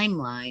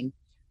timeline,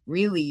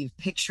 really you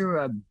picture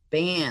a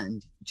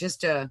band,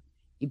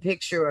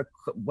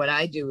 what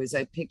I do is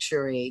I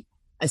picture a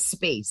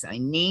space. I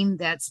name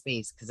that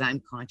space because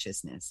I'm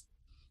consciousness.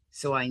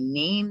 So I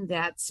name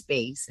that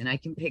space and I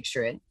can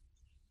picture it.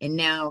 And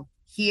now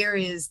here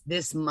is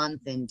this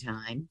month in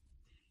time.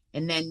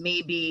 And then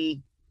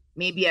maybe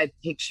I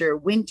picture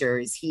winter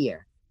is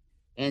here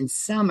and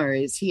summer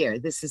is here.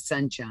 This is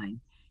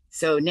sunshine.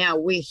 So now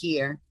we're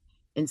here.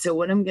 And so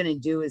what I'm going to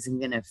do is I'm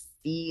going to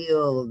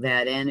feel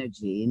that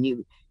energy. And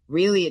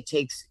it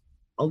takes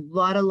a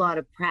lot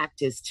of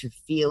practice to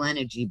feel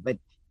energy, but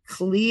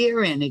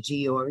clear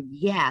energy, or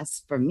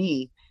yes, for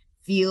me,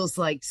 feels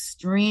like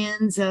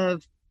strands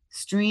of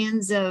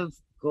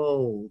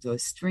gold or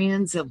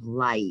strands of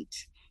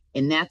light.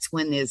 And that's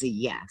when there's a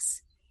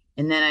yes.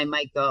 And then I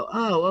might go,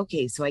 oh,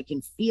 okay, so I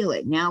can feel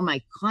it. Now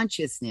my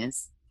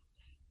consciousness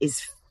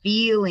is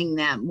feeling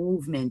that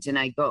movement. And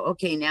I go,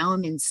 okay, now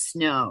I'm in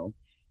snow.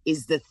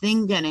 Is the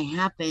thing going to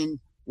happen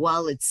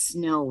while it's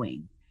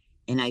snowing?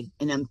 And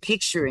I'm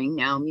picturing,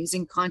 now I'm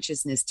using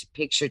consciousness to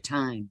picture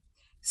time.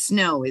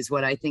 Snow is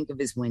what I think of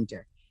as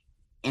winter.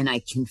 And I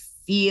can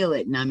feel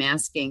it. And I'm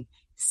asking,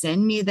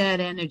 send me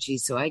that energy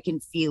so I can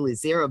feel,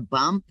 is there a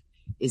bump?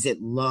 Is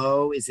it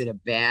low? Is it a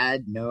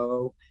bad?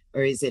 No.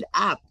 Or is it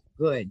up?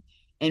 Good.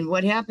 And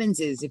what happens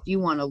is, if you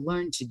want to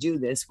learn to do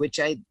this, which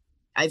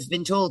I've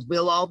been told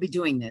we'll all be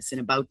doing this in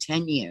about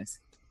 10 years,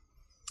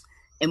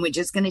 and we're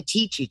just going to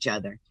teach each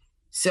other.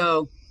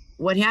 So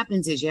what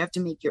happens is you have to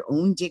make your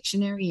own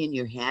dictionary in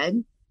your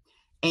head,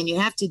 and you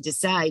have to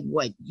decide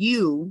what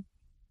you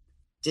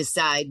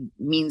decide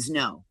means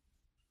no,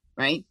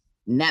 right?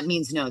 And that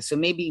means no. So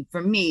maybe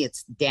for me,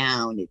 it's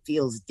down. It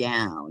feels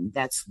down.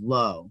 That's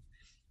low.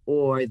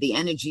 Or the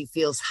energy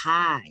feels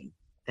high.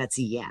 That's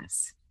a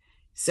yes.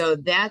 So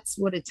that's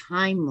what a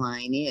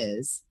timeline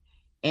is.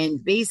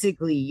 And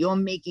basically, you're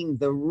making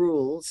the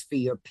rules for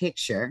your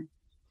picture,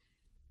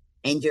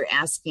 and you're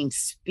asking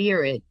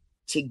spirit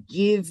to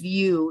give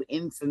you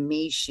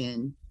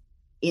information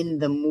in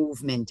the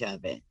movement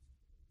of it.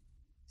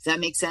 Does that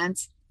make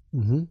sense?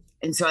 Mm-hmm.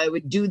 And so I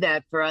would do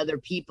that for other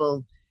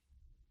people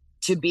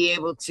to be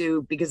able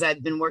to, because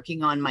I've been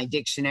working on my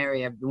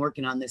dictionary. I've been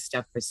working on this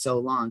stuff for so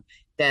long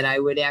that I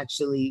would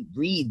actually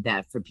read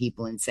that for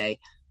people and say,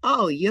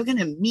 oh, you're going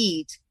to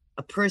meet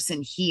a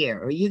person here,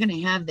 or you're going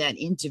to have that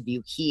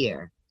interview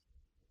here.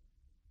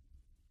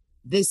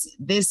 There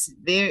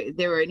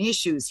are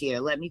issues here.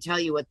 Let me tell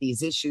you what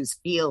these issues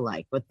feel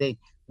like,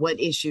 what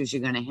issues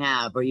you're going to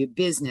have, or your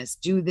business,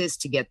 do this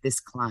to get this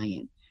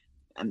client.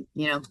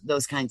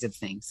 Those kinds of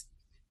things.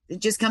 It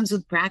just comes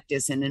with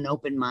practice and an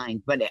open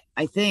mind. But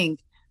I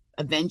think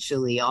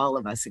eventually all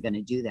of us are going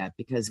to do that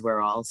because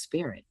we're all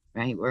spirit,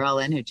 right? We're all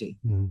energy.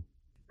 Mm.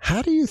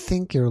 How do you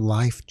think your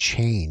life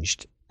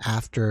changed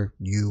after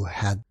you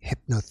had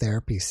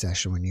hypnotherapy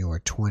session when you were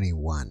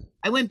 21?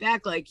 I went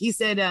back, like he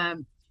said,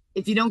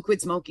 if you don't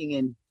quit smoking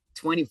in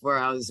 24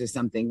 hours or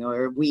something,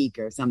 or a week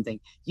or something,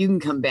 you can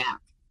come back.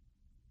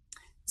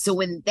 So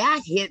when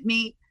that hit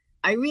me,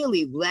 I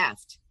really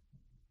left.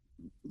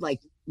 Like,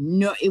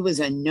 no, it was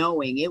a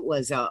knowing. It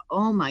was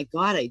oh my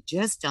God, I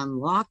just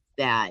unlocked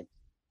that.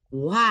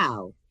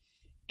 Wow.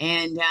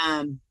 And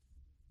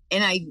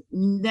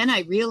then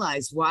I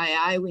realized why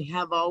I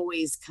have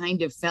always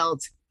kind of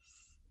felt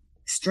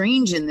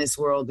strange in this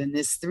world, in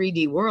this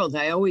 3D world.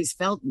 I always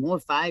felt more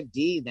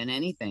 5D than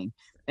anything.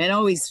 It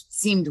always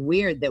seemed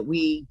weird that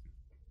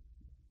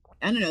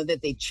that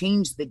they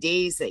changed the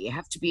days, that you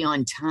have to be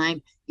on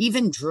time,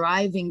 even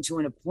driving to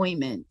an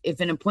appointment. If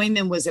an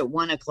appointment was at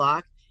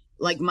 1:00,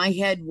 like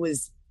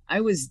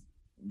I was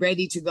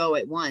ready to go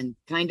at 1,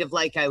 kind of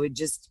like I would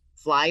just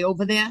fly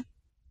over there.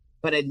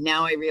 But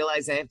now I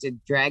realize I have to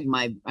drive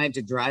my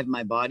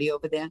body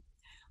over there.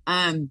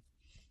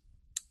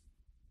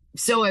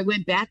 So I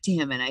went back to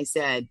him and I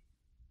said,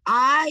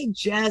 I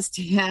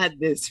just had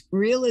this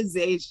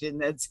realization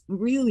that's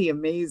really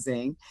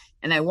amazing,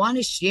 and I want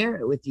to share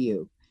it with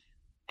you.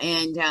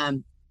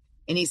 And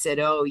he said,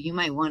 oh, you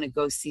might want to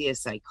go see a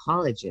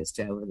psychologist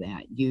over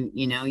that. You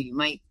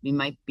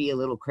might be a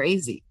little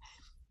crazy.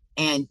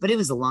 But it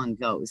was a long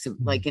ago. So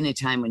like in a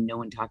time when no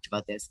one talked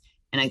about this.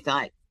 And I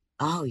thought,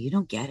 oh, you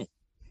don't get it.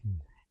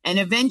 And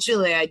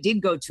eventually I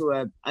did go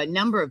to a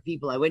number of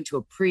people. I went to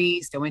a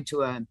priest. I went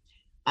to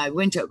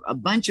a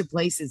bunch of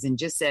places and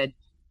just said,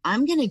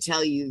 I'm going to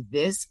tell you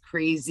this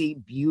crazy,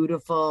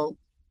 beautiful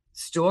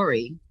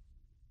story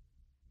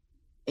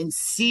and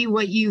see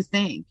what you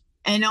think.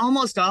 And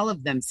almost all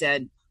of them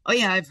said, oh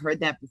yeah, I've heard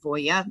that before.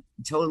 Yeah,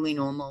 totally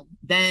normal.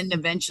 Then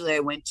eventually I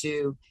went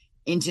to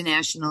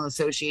International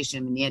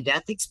Association of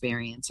Near-Death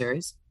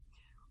Experiencers.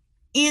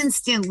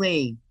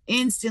 Instantly,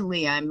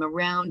 I'm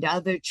around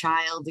other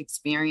child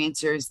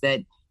experiencers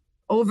that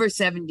over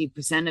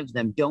 70% of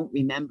them don't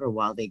remember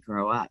while they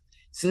grow up.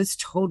 So it's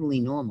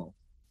totally normal.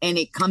 And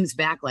it comes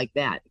back like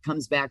that. It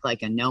comes back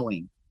like a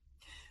knowing.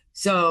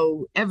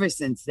 So ever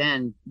since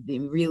then,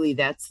 really,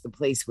 that's the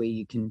place where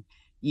you can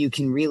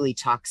really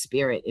talk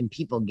spirit and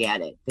people get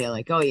it. They're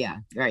like, oh yeah,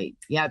 right.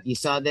 Yep. You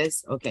saw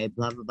this. Okay.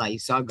 Blah, blah, blah. You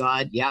saw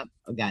God. Yep.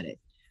 I got it.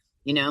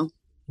 You know?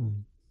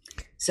 Mm.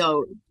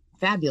 So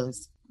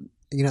fabulous.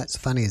 You know, it's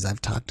funny is I've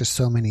talked to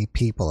so many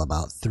people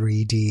about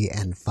 3D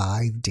and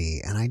 5D,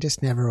 and I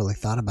just never really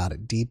thought about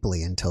it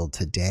deeply until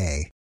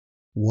today.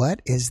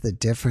 What is the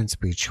difference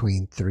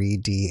between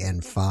 3D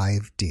and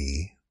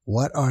 5D?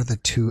 What are the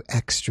two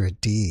extra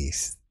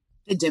Ds?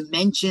 The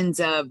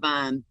dimensions of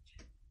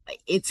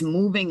it's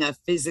moving a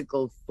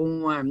physical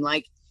form.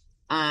 Like,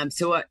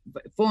 so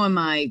for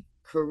my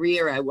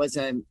career, I was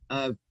a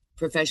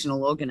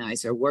professional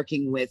organizer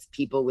working with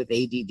people with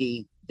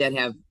ADD that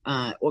have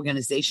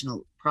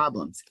organizational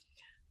problems,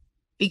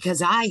 because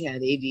I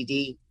had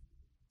ADD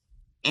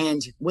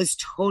and was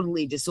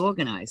totally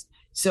disorganized.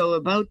 So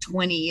about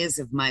 20 years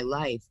of my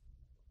life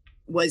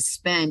was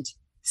spent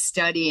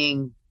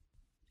studying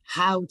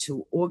how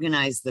to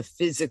organize the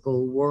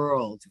physical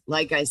world.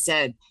 Like I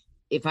said,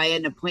 if I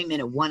had an appointment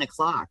at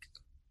 1:00,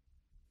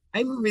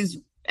 at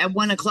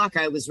 1:00,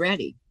 I was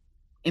ready.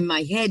 And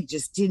my head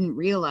just didn't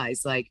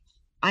realize, like,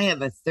 I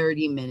have a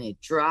 30-minute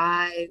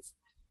drive.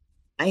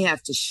 I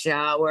have to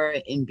shower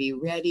and be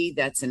ready.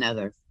 That's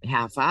another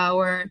half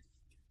hour.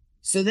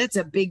 So that's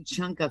a big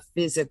chunk of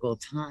physical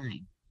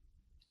time.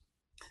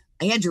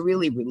 I had to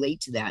really relate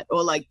to that.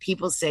 Or like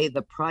people say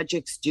the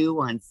project's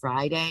due on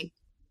Friday.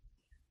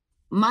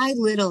 My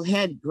little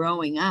head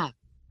growing up,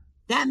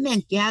 that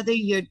meant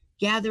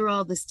gather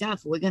all the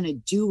stuff. We're going to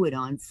do it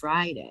on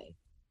Friday.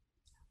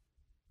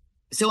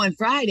 So on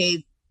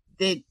Friday,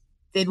 they'd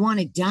want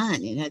it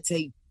done. And I'd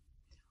say,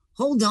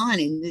 hold on.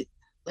 And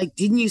like,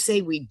 didn't you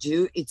say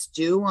it's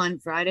due on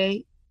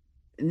Friday?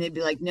 And they'd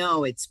be like,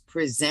 no, it's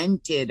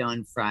presented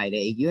on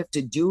Friday. You have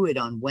to do it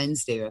on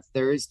Wednesday or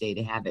Thursday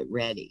to have it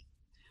ready.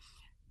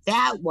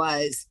 That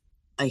was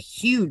a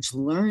huge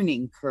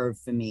learning curve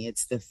for me.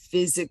 It's the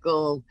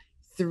physical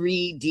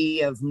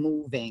 3D of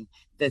moving,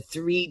 the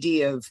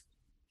 3D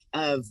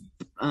of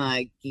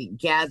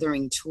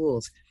gathering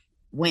tools.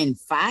 When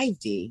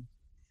 5D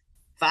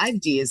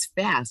is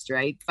fast,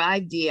 right?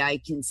 5D, I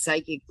can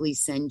psychically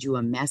send you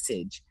a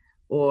message.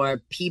 Or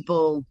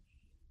people,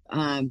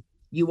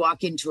 you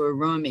walk into a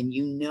room and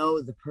you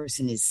know the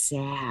person is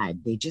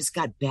sad. They just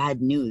got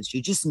bad news.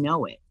 You just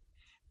know it,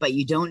 but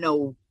you don't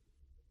know.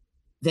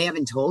 They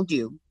haven't told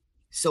you.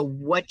 So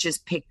what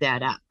just picked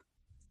that up?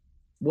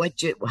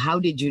 How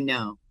did you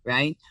know,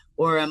 right?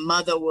 Or a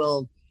mother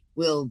will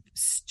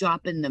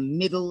stop in the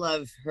middle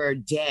of her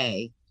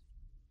day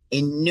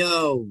and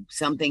know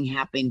something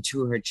happened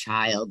to her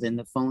child and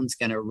the phone's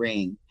going to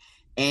ring.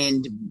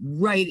 And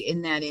right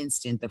in that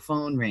instant, the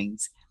phone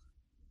rings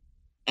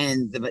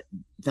and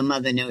the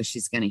mother knows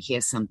she's going to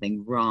hear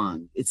something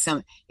wrong. It's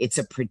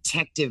a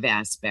protective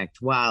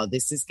aspect. Wow,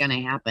 this is going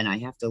to happen. I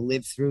have to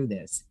live through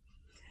this.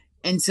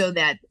 And so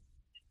that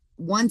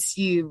once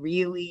you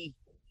really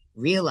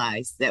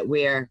realize that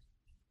we're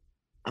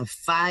a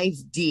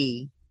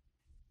 5D,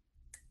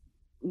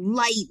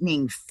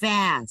 lightning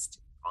fast,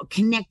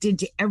 connected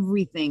to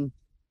everything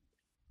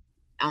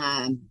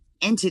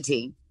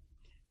entity,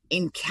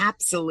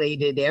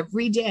 encapsulated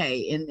every day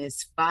in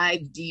this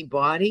 5D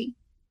body,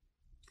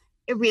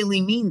 it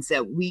really means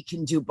that we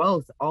can do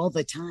both all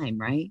the time,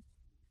 right?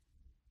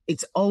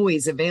 It's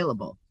always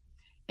available.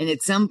 And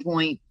at some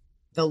point,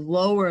 the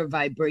lower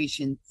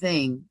vibration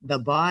thing, the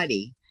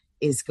body,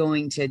 is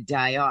going to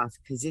die off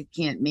because it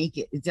can't make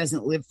it. It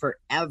doesn't live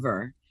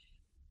forever.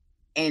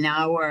 And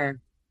our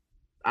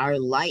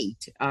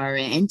light, our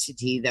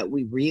entity that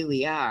we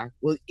really are,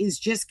 is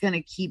just going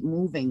to keep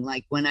moving.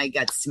 Like when I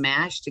got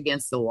smashed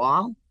against the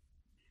wall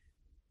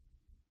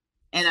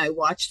and I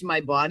watched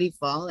my body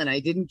fall and I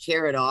didn't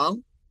care at all.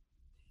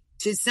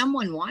 To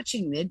someone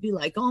watching, they'd be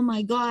like, oh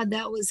my God,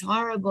 that was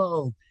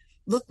horrible.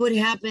 Look what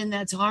happened.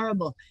 That's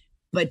horrible.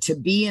 But to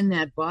be in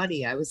that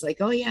body, I was like,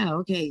 oh yeah,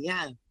 okay,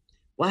 yeah.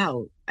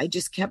 Wow, I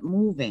just kept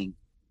moving.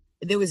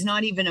 There was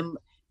not even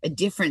a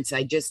difference.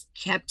 I just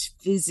kept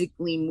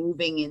physically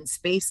moving in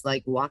space,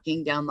 like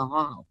walking down the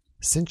hall.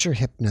 Since your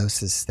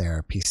hypnosis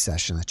therapy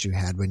session that you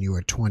had when you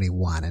were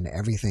 21 and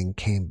everything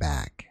came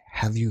back,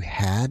 have you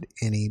had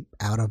any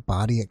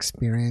out-of-body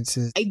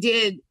experiences? I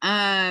did.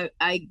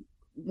 I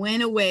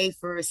went away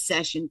for a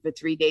session for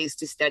 3 days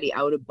to study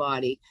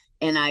out-of-body.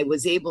 and I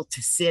was able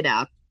to sit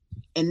up.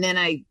 And then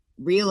I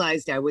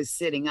realized I was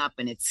sitting up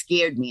and it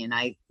scared me and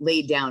I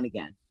laid down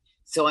again.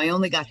 So I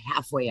only got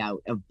halfway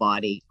out of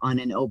body on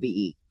an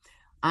OBE.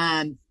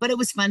 But it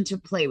was fun to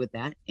play with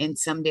that. And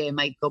someday I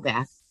might go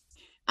back.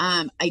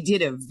 I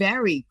did a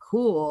very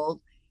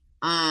cool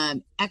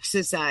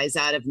exercise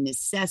out of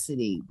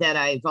necessity that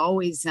I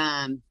always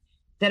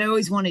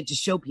wanted to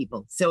show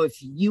people. So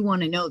if you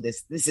want to know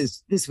this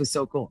was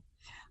so cool.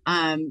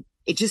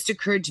 It just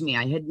occurred to me,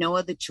 I had no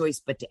other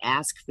choice but to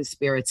ask for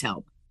Spirit's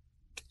help.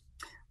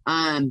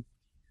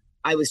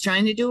 I was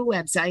trying to do a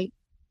website.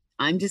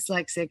 I'm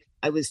dyslexic.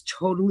 I was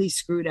totally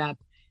screwed up.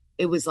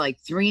 It was like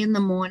 3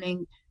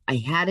 a.m. I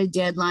had a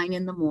deadline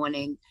in the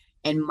morning,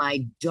 and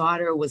my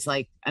daughter was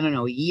like, I don't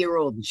know, a year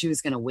old, and she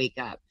was going to wake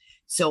up.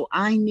 So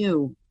I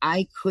knew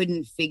I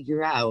couldn't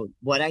figure out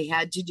what I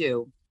had to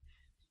do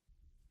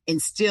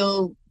and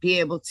still be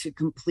able to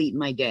complete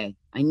my day.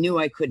 I knew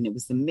I couldn't. It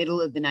was the middle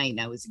of the night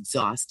and I was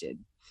exhausted,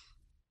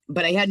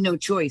 but I had no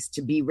choice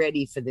to be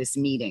ready for this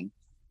meeting.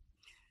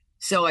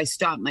 So I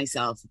stopped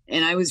myself,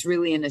 and I was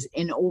really in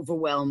an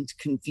overwhelmed,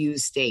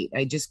 confused state.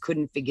 I just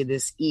couldn't figure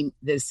this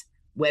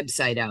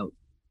website out.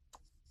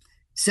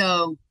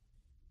 So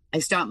I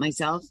stopped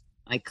myself.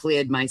 I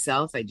cleared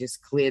myself. I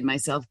just cleared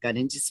myself, got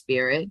into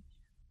Spirit,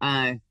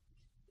 asked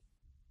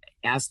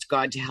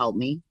God to help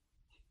me.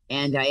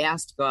 And I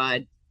asked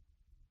God,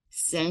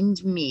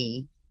 send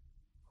me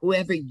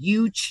whoever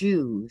you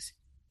choose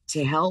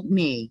to help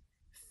me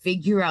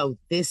figure out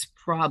this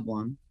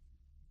problem,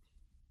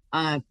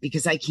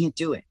 because I can't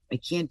do it. I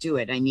can't do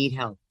it. I need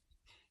help.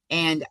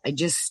 And I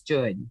just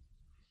stood.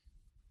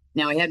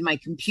 Now I had my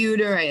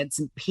computer, I had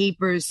some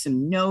papers,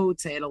 some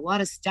notes, I had a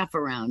lot of stuff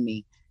around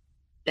me.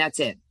 That's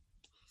it.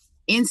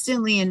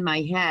 Instantly in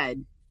my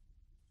head,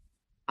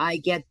 I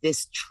get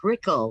this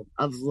trickle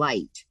of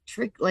light,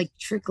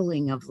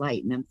 trickling of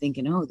light. And I'm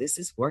thinking, oh, this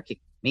is working.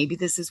 Maybe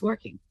this is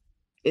working.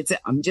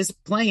 I'm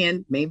just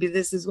playing. Maybe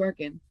this is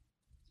working.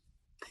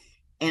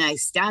 And I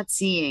start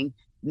seeing,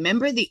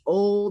 remember the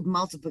old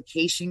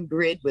multiplication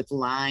grid with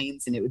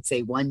lines, and it would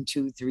say 1,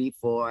 2, 3,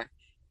 4,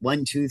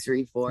 1, 2,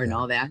 3, 4, and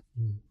all that.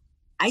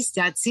 I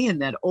start seeing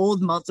that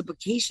old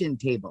multiplication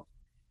table.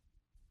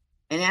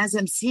 And as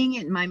I'm seeing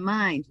it in my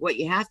mind, what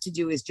you have to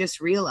do is just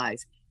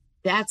realize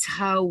that's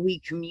how we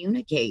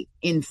communicate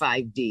in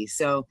 5D.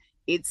 So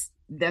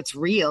that's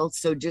real.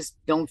 So just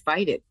don't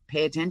fight it.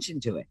 Pay attention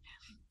to it.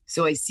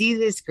 So I see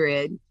this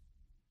grid,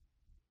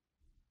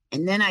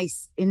 and then I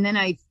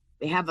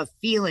have a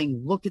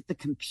feeling, look at the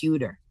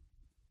computer.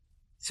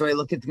 So I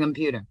look at the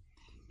computer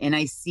and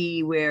I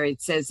see where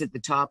it says at the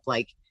top,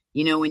 like,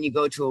 you know, when you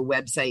go to a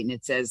website and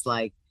it says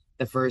like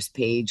the first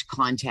page,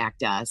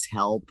 contact us,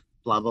 help,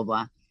 blah, blah,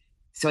 blah.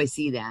 So I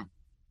see that.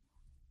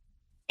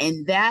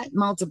 And that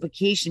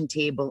multiplication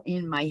table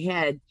in my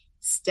head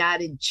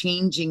started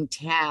changing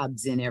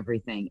tabs and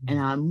everything. And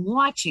I'm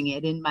watching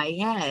it in my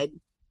head,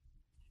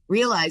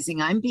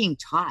 realizing I'm being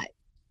taught.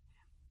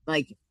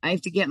 Like, I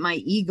have to get my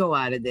ego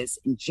out of this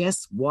and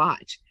just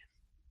watch.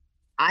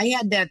 I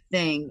had that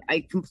thing.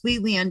 I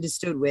completely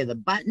understood where the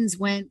buttons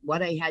went,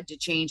 what I had to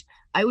change.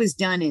 I was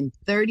done in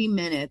 30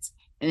 minutes.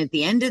 And at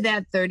the end of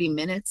that 30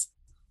 minutes,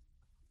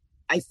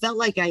 I felt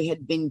like I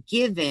had been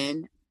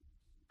given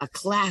a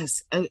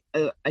class,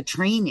 a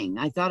training.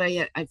 I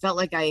felt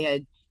like I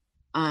had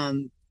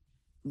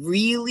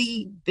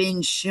really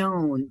been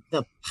shown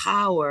the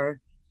power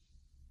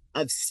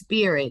of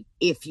Spirit.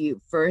 If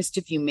you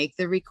make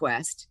the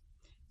request.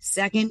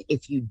 Second,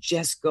 if you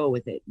just go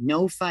with it,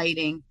 no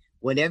fighting.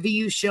 Whatever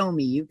you show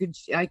me,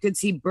 I could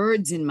see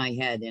birds in my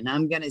head, and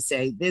I'm going to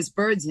say there's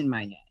birds in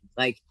my head,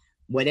 like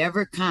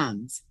whatever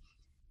comes,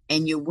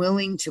 and you're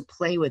willing to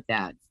play with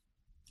that.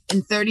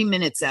 In 30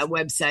 minutes, that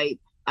website,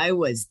 I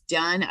was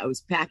done. I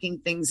was packing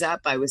things up.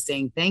 I was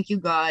saying, thank you,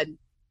 God.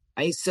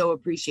 I so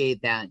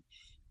appreciate that.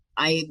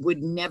 I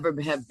would never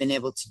have been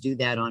able to do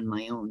that on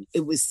my own.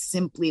 It was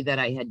simply that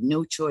I had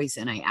no choice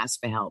and I asked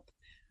for help.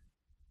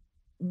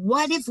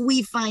 What if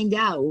we find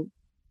out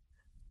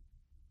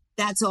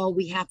that's all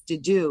we have to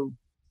do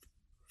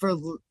for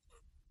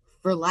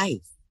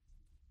life?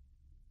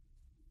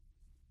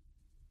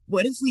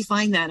 What if we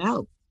find that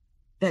out,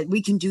 that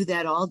we can do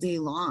that all day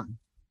long?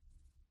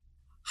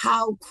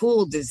 How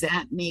cool does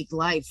that make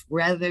life,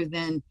 rather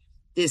than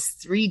this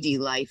 3D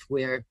life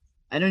where,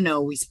 I don't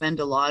know, we spend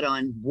a lot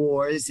on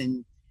wars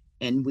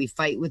and we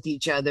fight with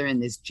each other,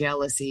 and there's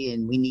jealousy,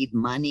 and we need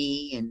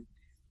money and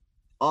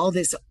all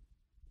this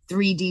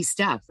 3D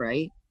stuff,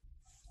 right?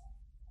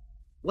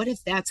 What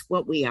if that's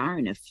what we are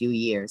in a few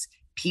years?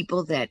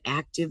 People that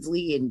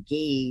actively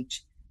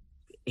engage.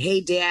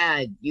 Hey,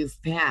 Dad,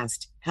 you've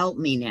passed. Help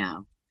me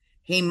now.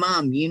 Hey,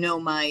 Mom,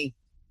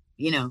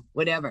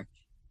 whatever.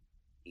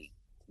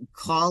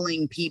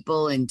 Calling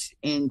people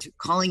and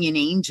calling in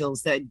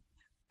angels that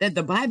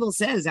the Bible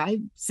says, I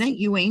sent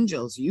you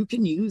angels. You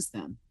can use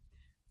them,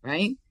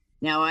 right?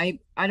 Now, I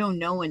don't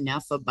know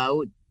enough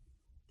about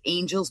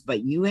angels,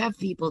 but you have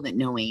people that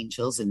know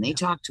angels and they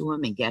talk to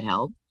them and get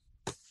help.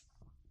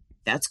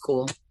 That's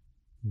cool.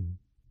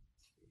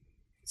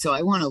 So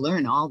I want to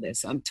learn all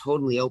this. I'm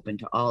totally open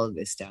to all of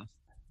this stuff.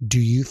 Do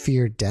you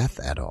fear death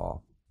at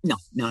all? No,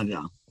 not at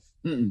all.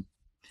 Mm-mm.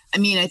 I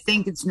mean, I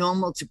think it's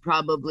normal to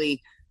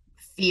probably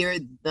fear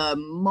the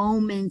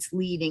moments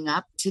leading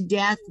up to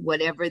death,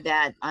 whatever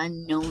that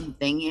unknown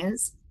thing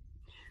is.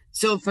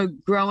 So for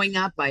growing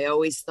up, I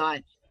always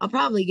thought I'll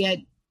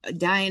probably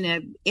die in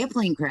an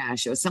airplane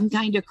crash or some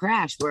kind of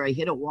crash where I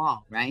hit a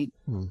wall, right?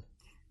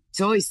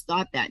 So I always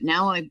thought that.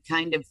 Now I'm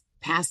kind of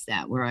past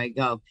that, where I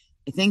go,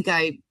 I think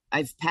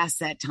I've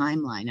passed that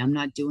timeline. I'm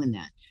not doing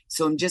that.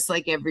 So I'm just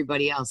like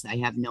everybody else. I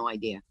have no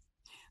idea.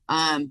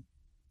 I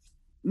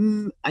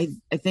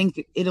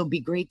think it'll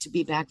be great to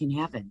be back in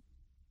heaven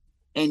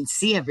and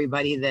see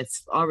everybody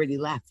that's already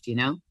left,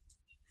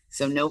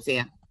 So no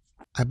fear.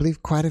 I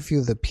believe quite a few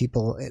of the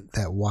people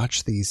that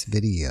watch these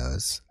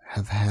videos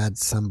have had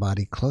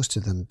somebody close to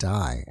them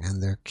die,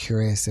 and they're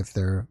curious if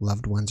their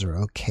loved ones are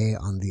okay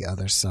on the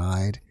other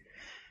side,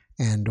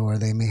 and or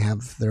they may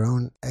have their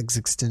own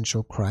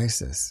existential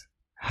crisis.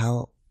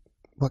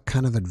 What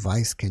kind of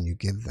advice can you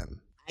give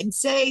them? I'd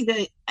say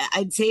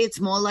it's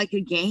more like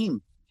a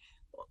game.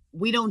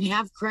 We don't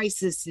have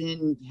crisis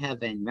in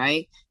heaven,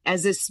 right?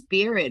 As a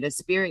spirit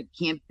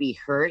can't be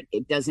hurt.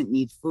 It doesn't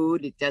need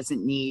food. It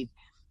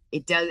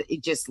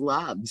just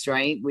loves,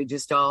 right?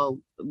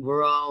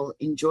 We're all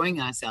enjoying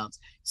ourselves.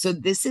 So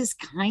this is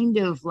kind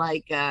of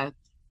like a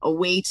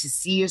way to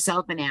see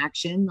yourself in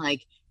action.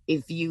 Like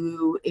if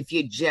you're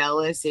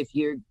jealous, if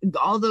you're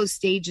all those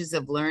stages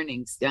of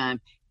learning,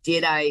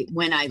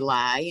 when I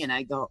lie and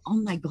I go,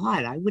 oh my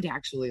God, I would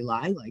actually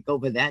lie like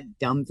over that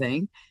dumb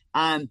thing.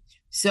 I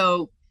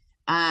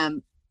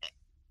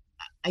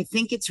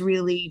think it's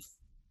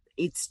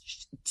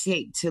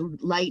to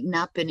lighten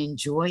up and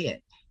enjoy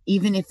it.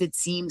 Even if it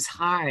seems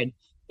hard,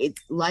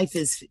 life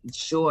is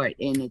short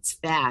and it's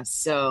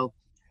fast. So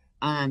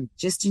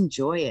just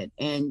enjoy it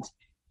and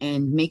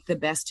make the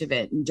best of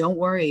it. And don't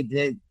worry,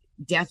 the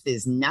death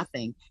is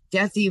nothing.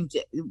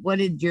 What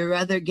did your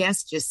other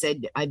guest just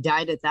said? I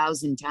died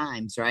 1,000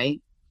 times,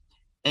 right?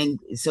 And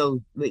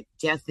so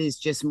death is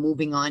just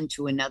moving on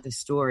to another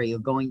story, or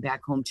going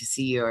back home to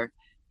see your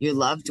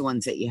loved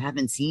ones that you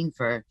haven't seen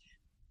for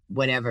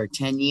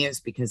 10 years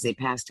because they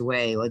passed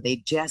away or they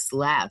just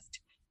left.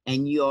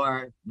 And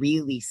you're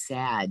really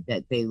sad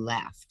that they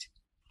left.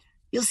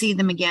 You'll see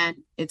them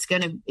again. It's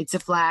a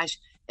flash,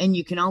 and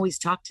you can always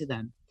talk to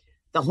them.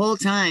 The whole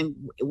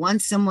time,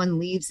 once someone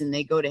leaves and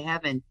they go to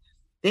heaven,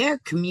 they're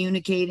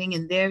communicating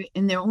and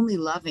they're only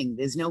loving.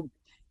 There's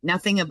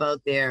nothing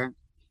about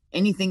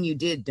anything you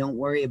did. Don't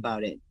worry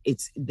about it.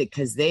 It's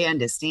because they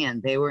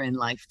understand they were in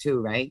life too,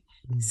 right?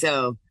 Mm-hmm.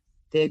 So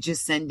they're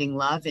just sending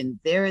love, and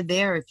they're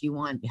there if you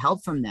want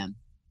help from them,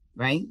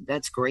 right?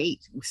 That's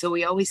great. So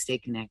we always stay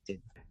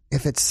connected.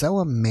 If it's so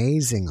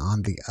amazing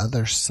on the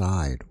other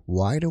side,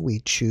 why do we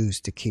choose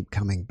to keep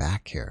coming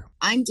back here?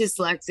 I'm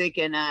dyslexic,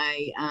 and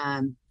I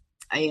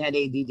had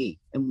ADD,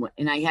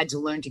 and I had to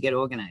learn to get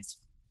organized.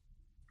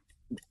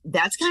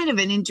 That's kind of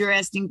an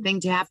interesting thing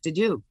to have to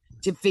do,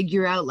 to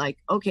figure out like,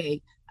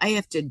 okay, I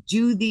have to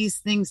do these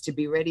things to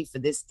be ready for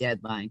this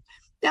deadline.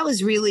 That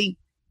was really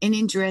an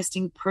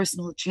interesting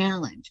personal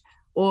challenge.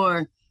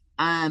 Or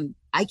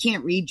I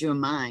can't read your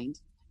mind,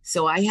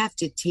 so I have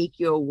to take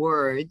your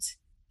words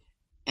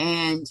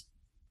and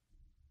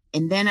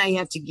then I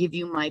have to give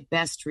you my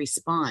best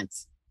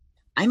response.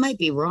 I might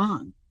be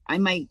wrong. I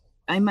might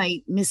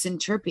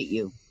misinterpret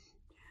you.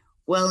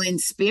 Well, in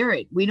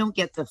spirit, we don't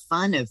get the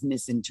fun of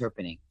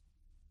misinterpreting,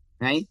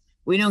 right?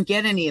 We don't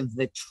get any of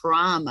the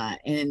trauma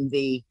and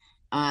the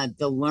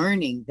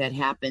learning that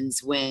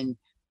happens when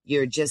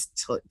you're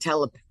just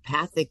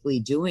telepathically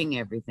doing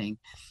everything.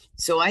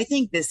 So I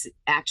think this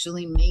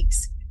actually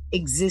makes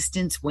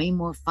existence way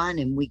more fun,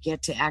 and we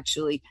get to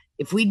actually,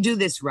 if we do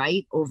this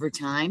right over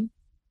time,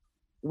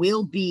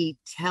 we'll be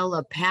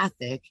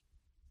telepathic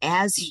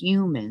as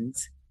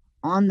humans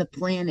on the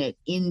planet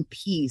in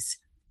peace,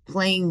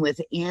 playing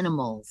with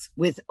animals,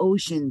 with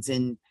oceans,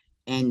 and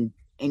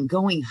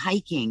going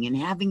hiking and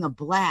having a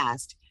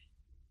blast,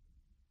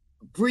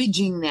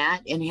 bridging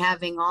that and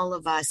having all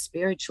of our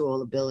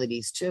spiritual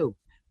abilities too.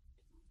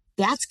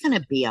 That's going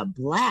to be a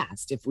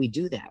blast if we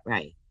do that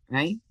right?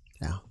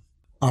 Yeah.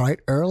 All right.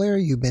 Earlier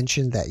you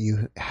mentioned that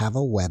you have a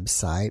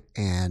website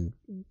and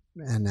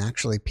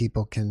actually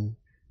people can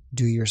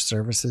do your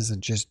services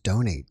and just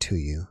donate to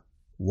you.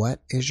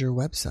 What is your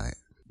website?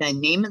 The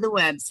name of the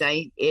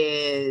website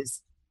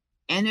is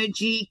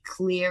Energy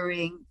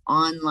Clearing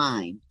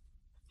Online.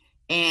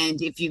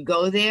 And if you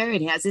go there,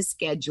 it has a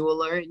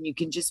scheduler, and you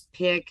can just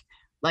pick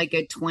like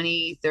a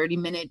 20,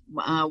 30-minute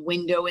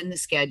window in the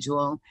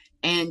schedule,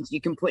 and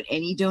you can put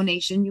any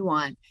donation you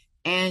want.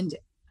 And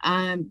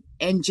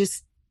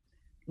just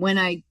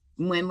when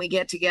we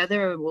get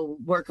together, we'll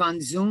work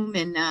on Zoom,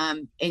 and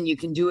you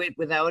can do it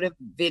without a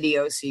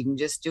video, so you can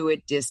just do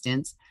it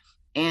distance.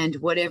 And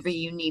whatever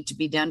you need to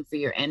be done for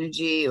your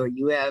energy, or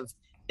you have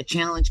a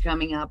challenge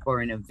coming up or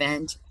an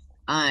event,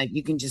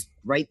 you can just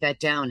write that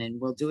down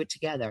and we'll do it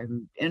together.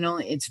 And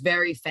it's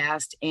very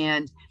fast,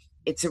 and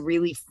it's a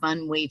really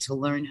fun way to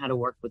learn how to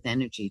work with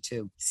energy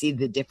too. See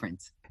the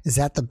difference. Is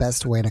that the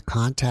best way to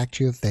contact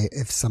you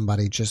if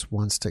somebody just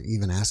wants to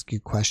even ask you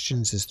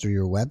questions, is through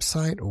your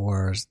website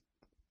or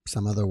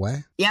some other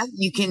way? Yeah,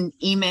 you can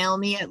email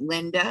me at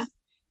Linda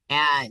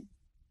at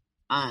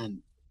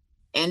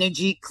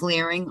Energy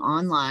Clearing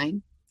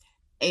Online.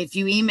 If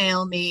you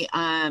email me,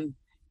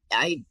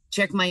 I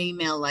check my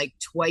email like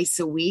twice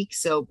a week.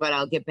 But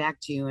I'll get back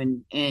to you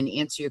and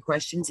answer your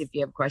questions if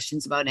you have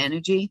questions about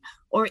energy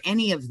or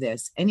any of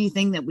this,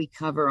 anything that we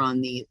cover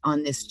on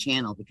this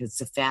channel, because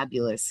it's a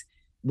fabulous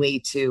way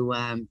to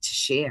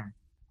share.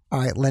 All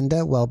right,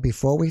 Linda. Well,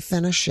 before we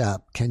finish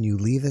up, can you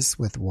leave us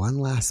with one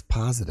last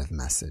positive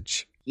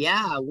message?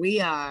 Yeah,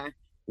 we are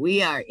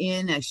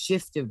in a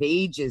shift of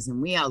ages,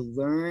 and we are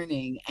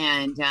learning,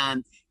 and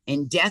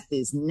death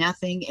is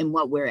nothing. And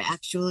what we're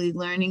actually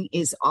learning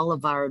is all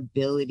of our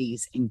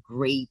abilities and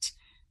great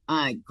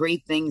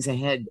things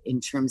ahead in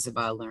terms of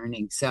our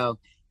learning. So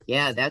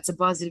yeah, that's a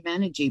positive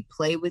energy.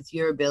 Play with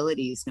your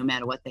abilities, no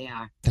matter what they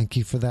are. Thank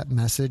you for that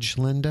message,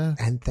 Linda.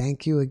 And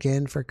thank you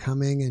again for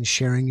coming and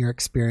sharing your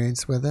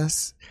experience with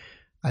us.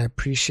 I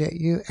appreciate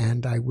you,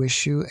 and I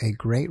wish you a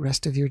great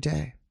rest of your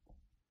day.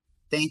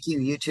 Thank you.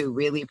 You too.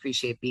 Really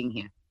appreciate being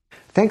here.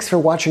 Thanks for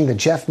watching the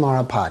Jeff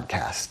Mara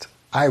podcast.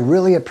 I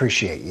really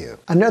appreciate you.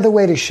 Another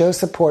way to show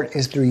support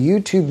is through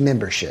YouTube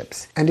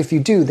memberships. And if you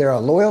do, there are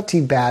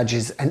loyalty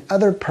badges and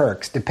other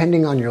perks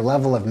depending on your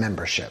level of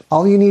membership.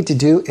 All you need to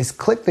do is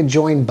click the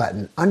join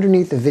button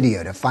underneath the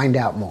video to find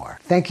out more.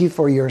 Thank you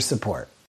for your support.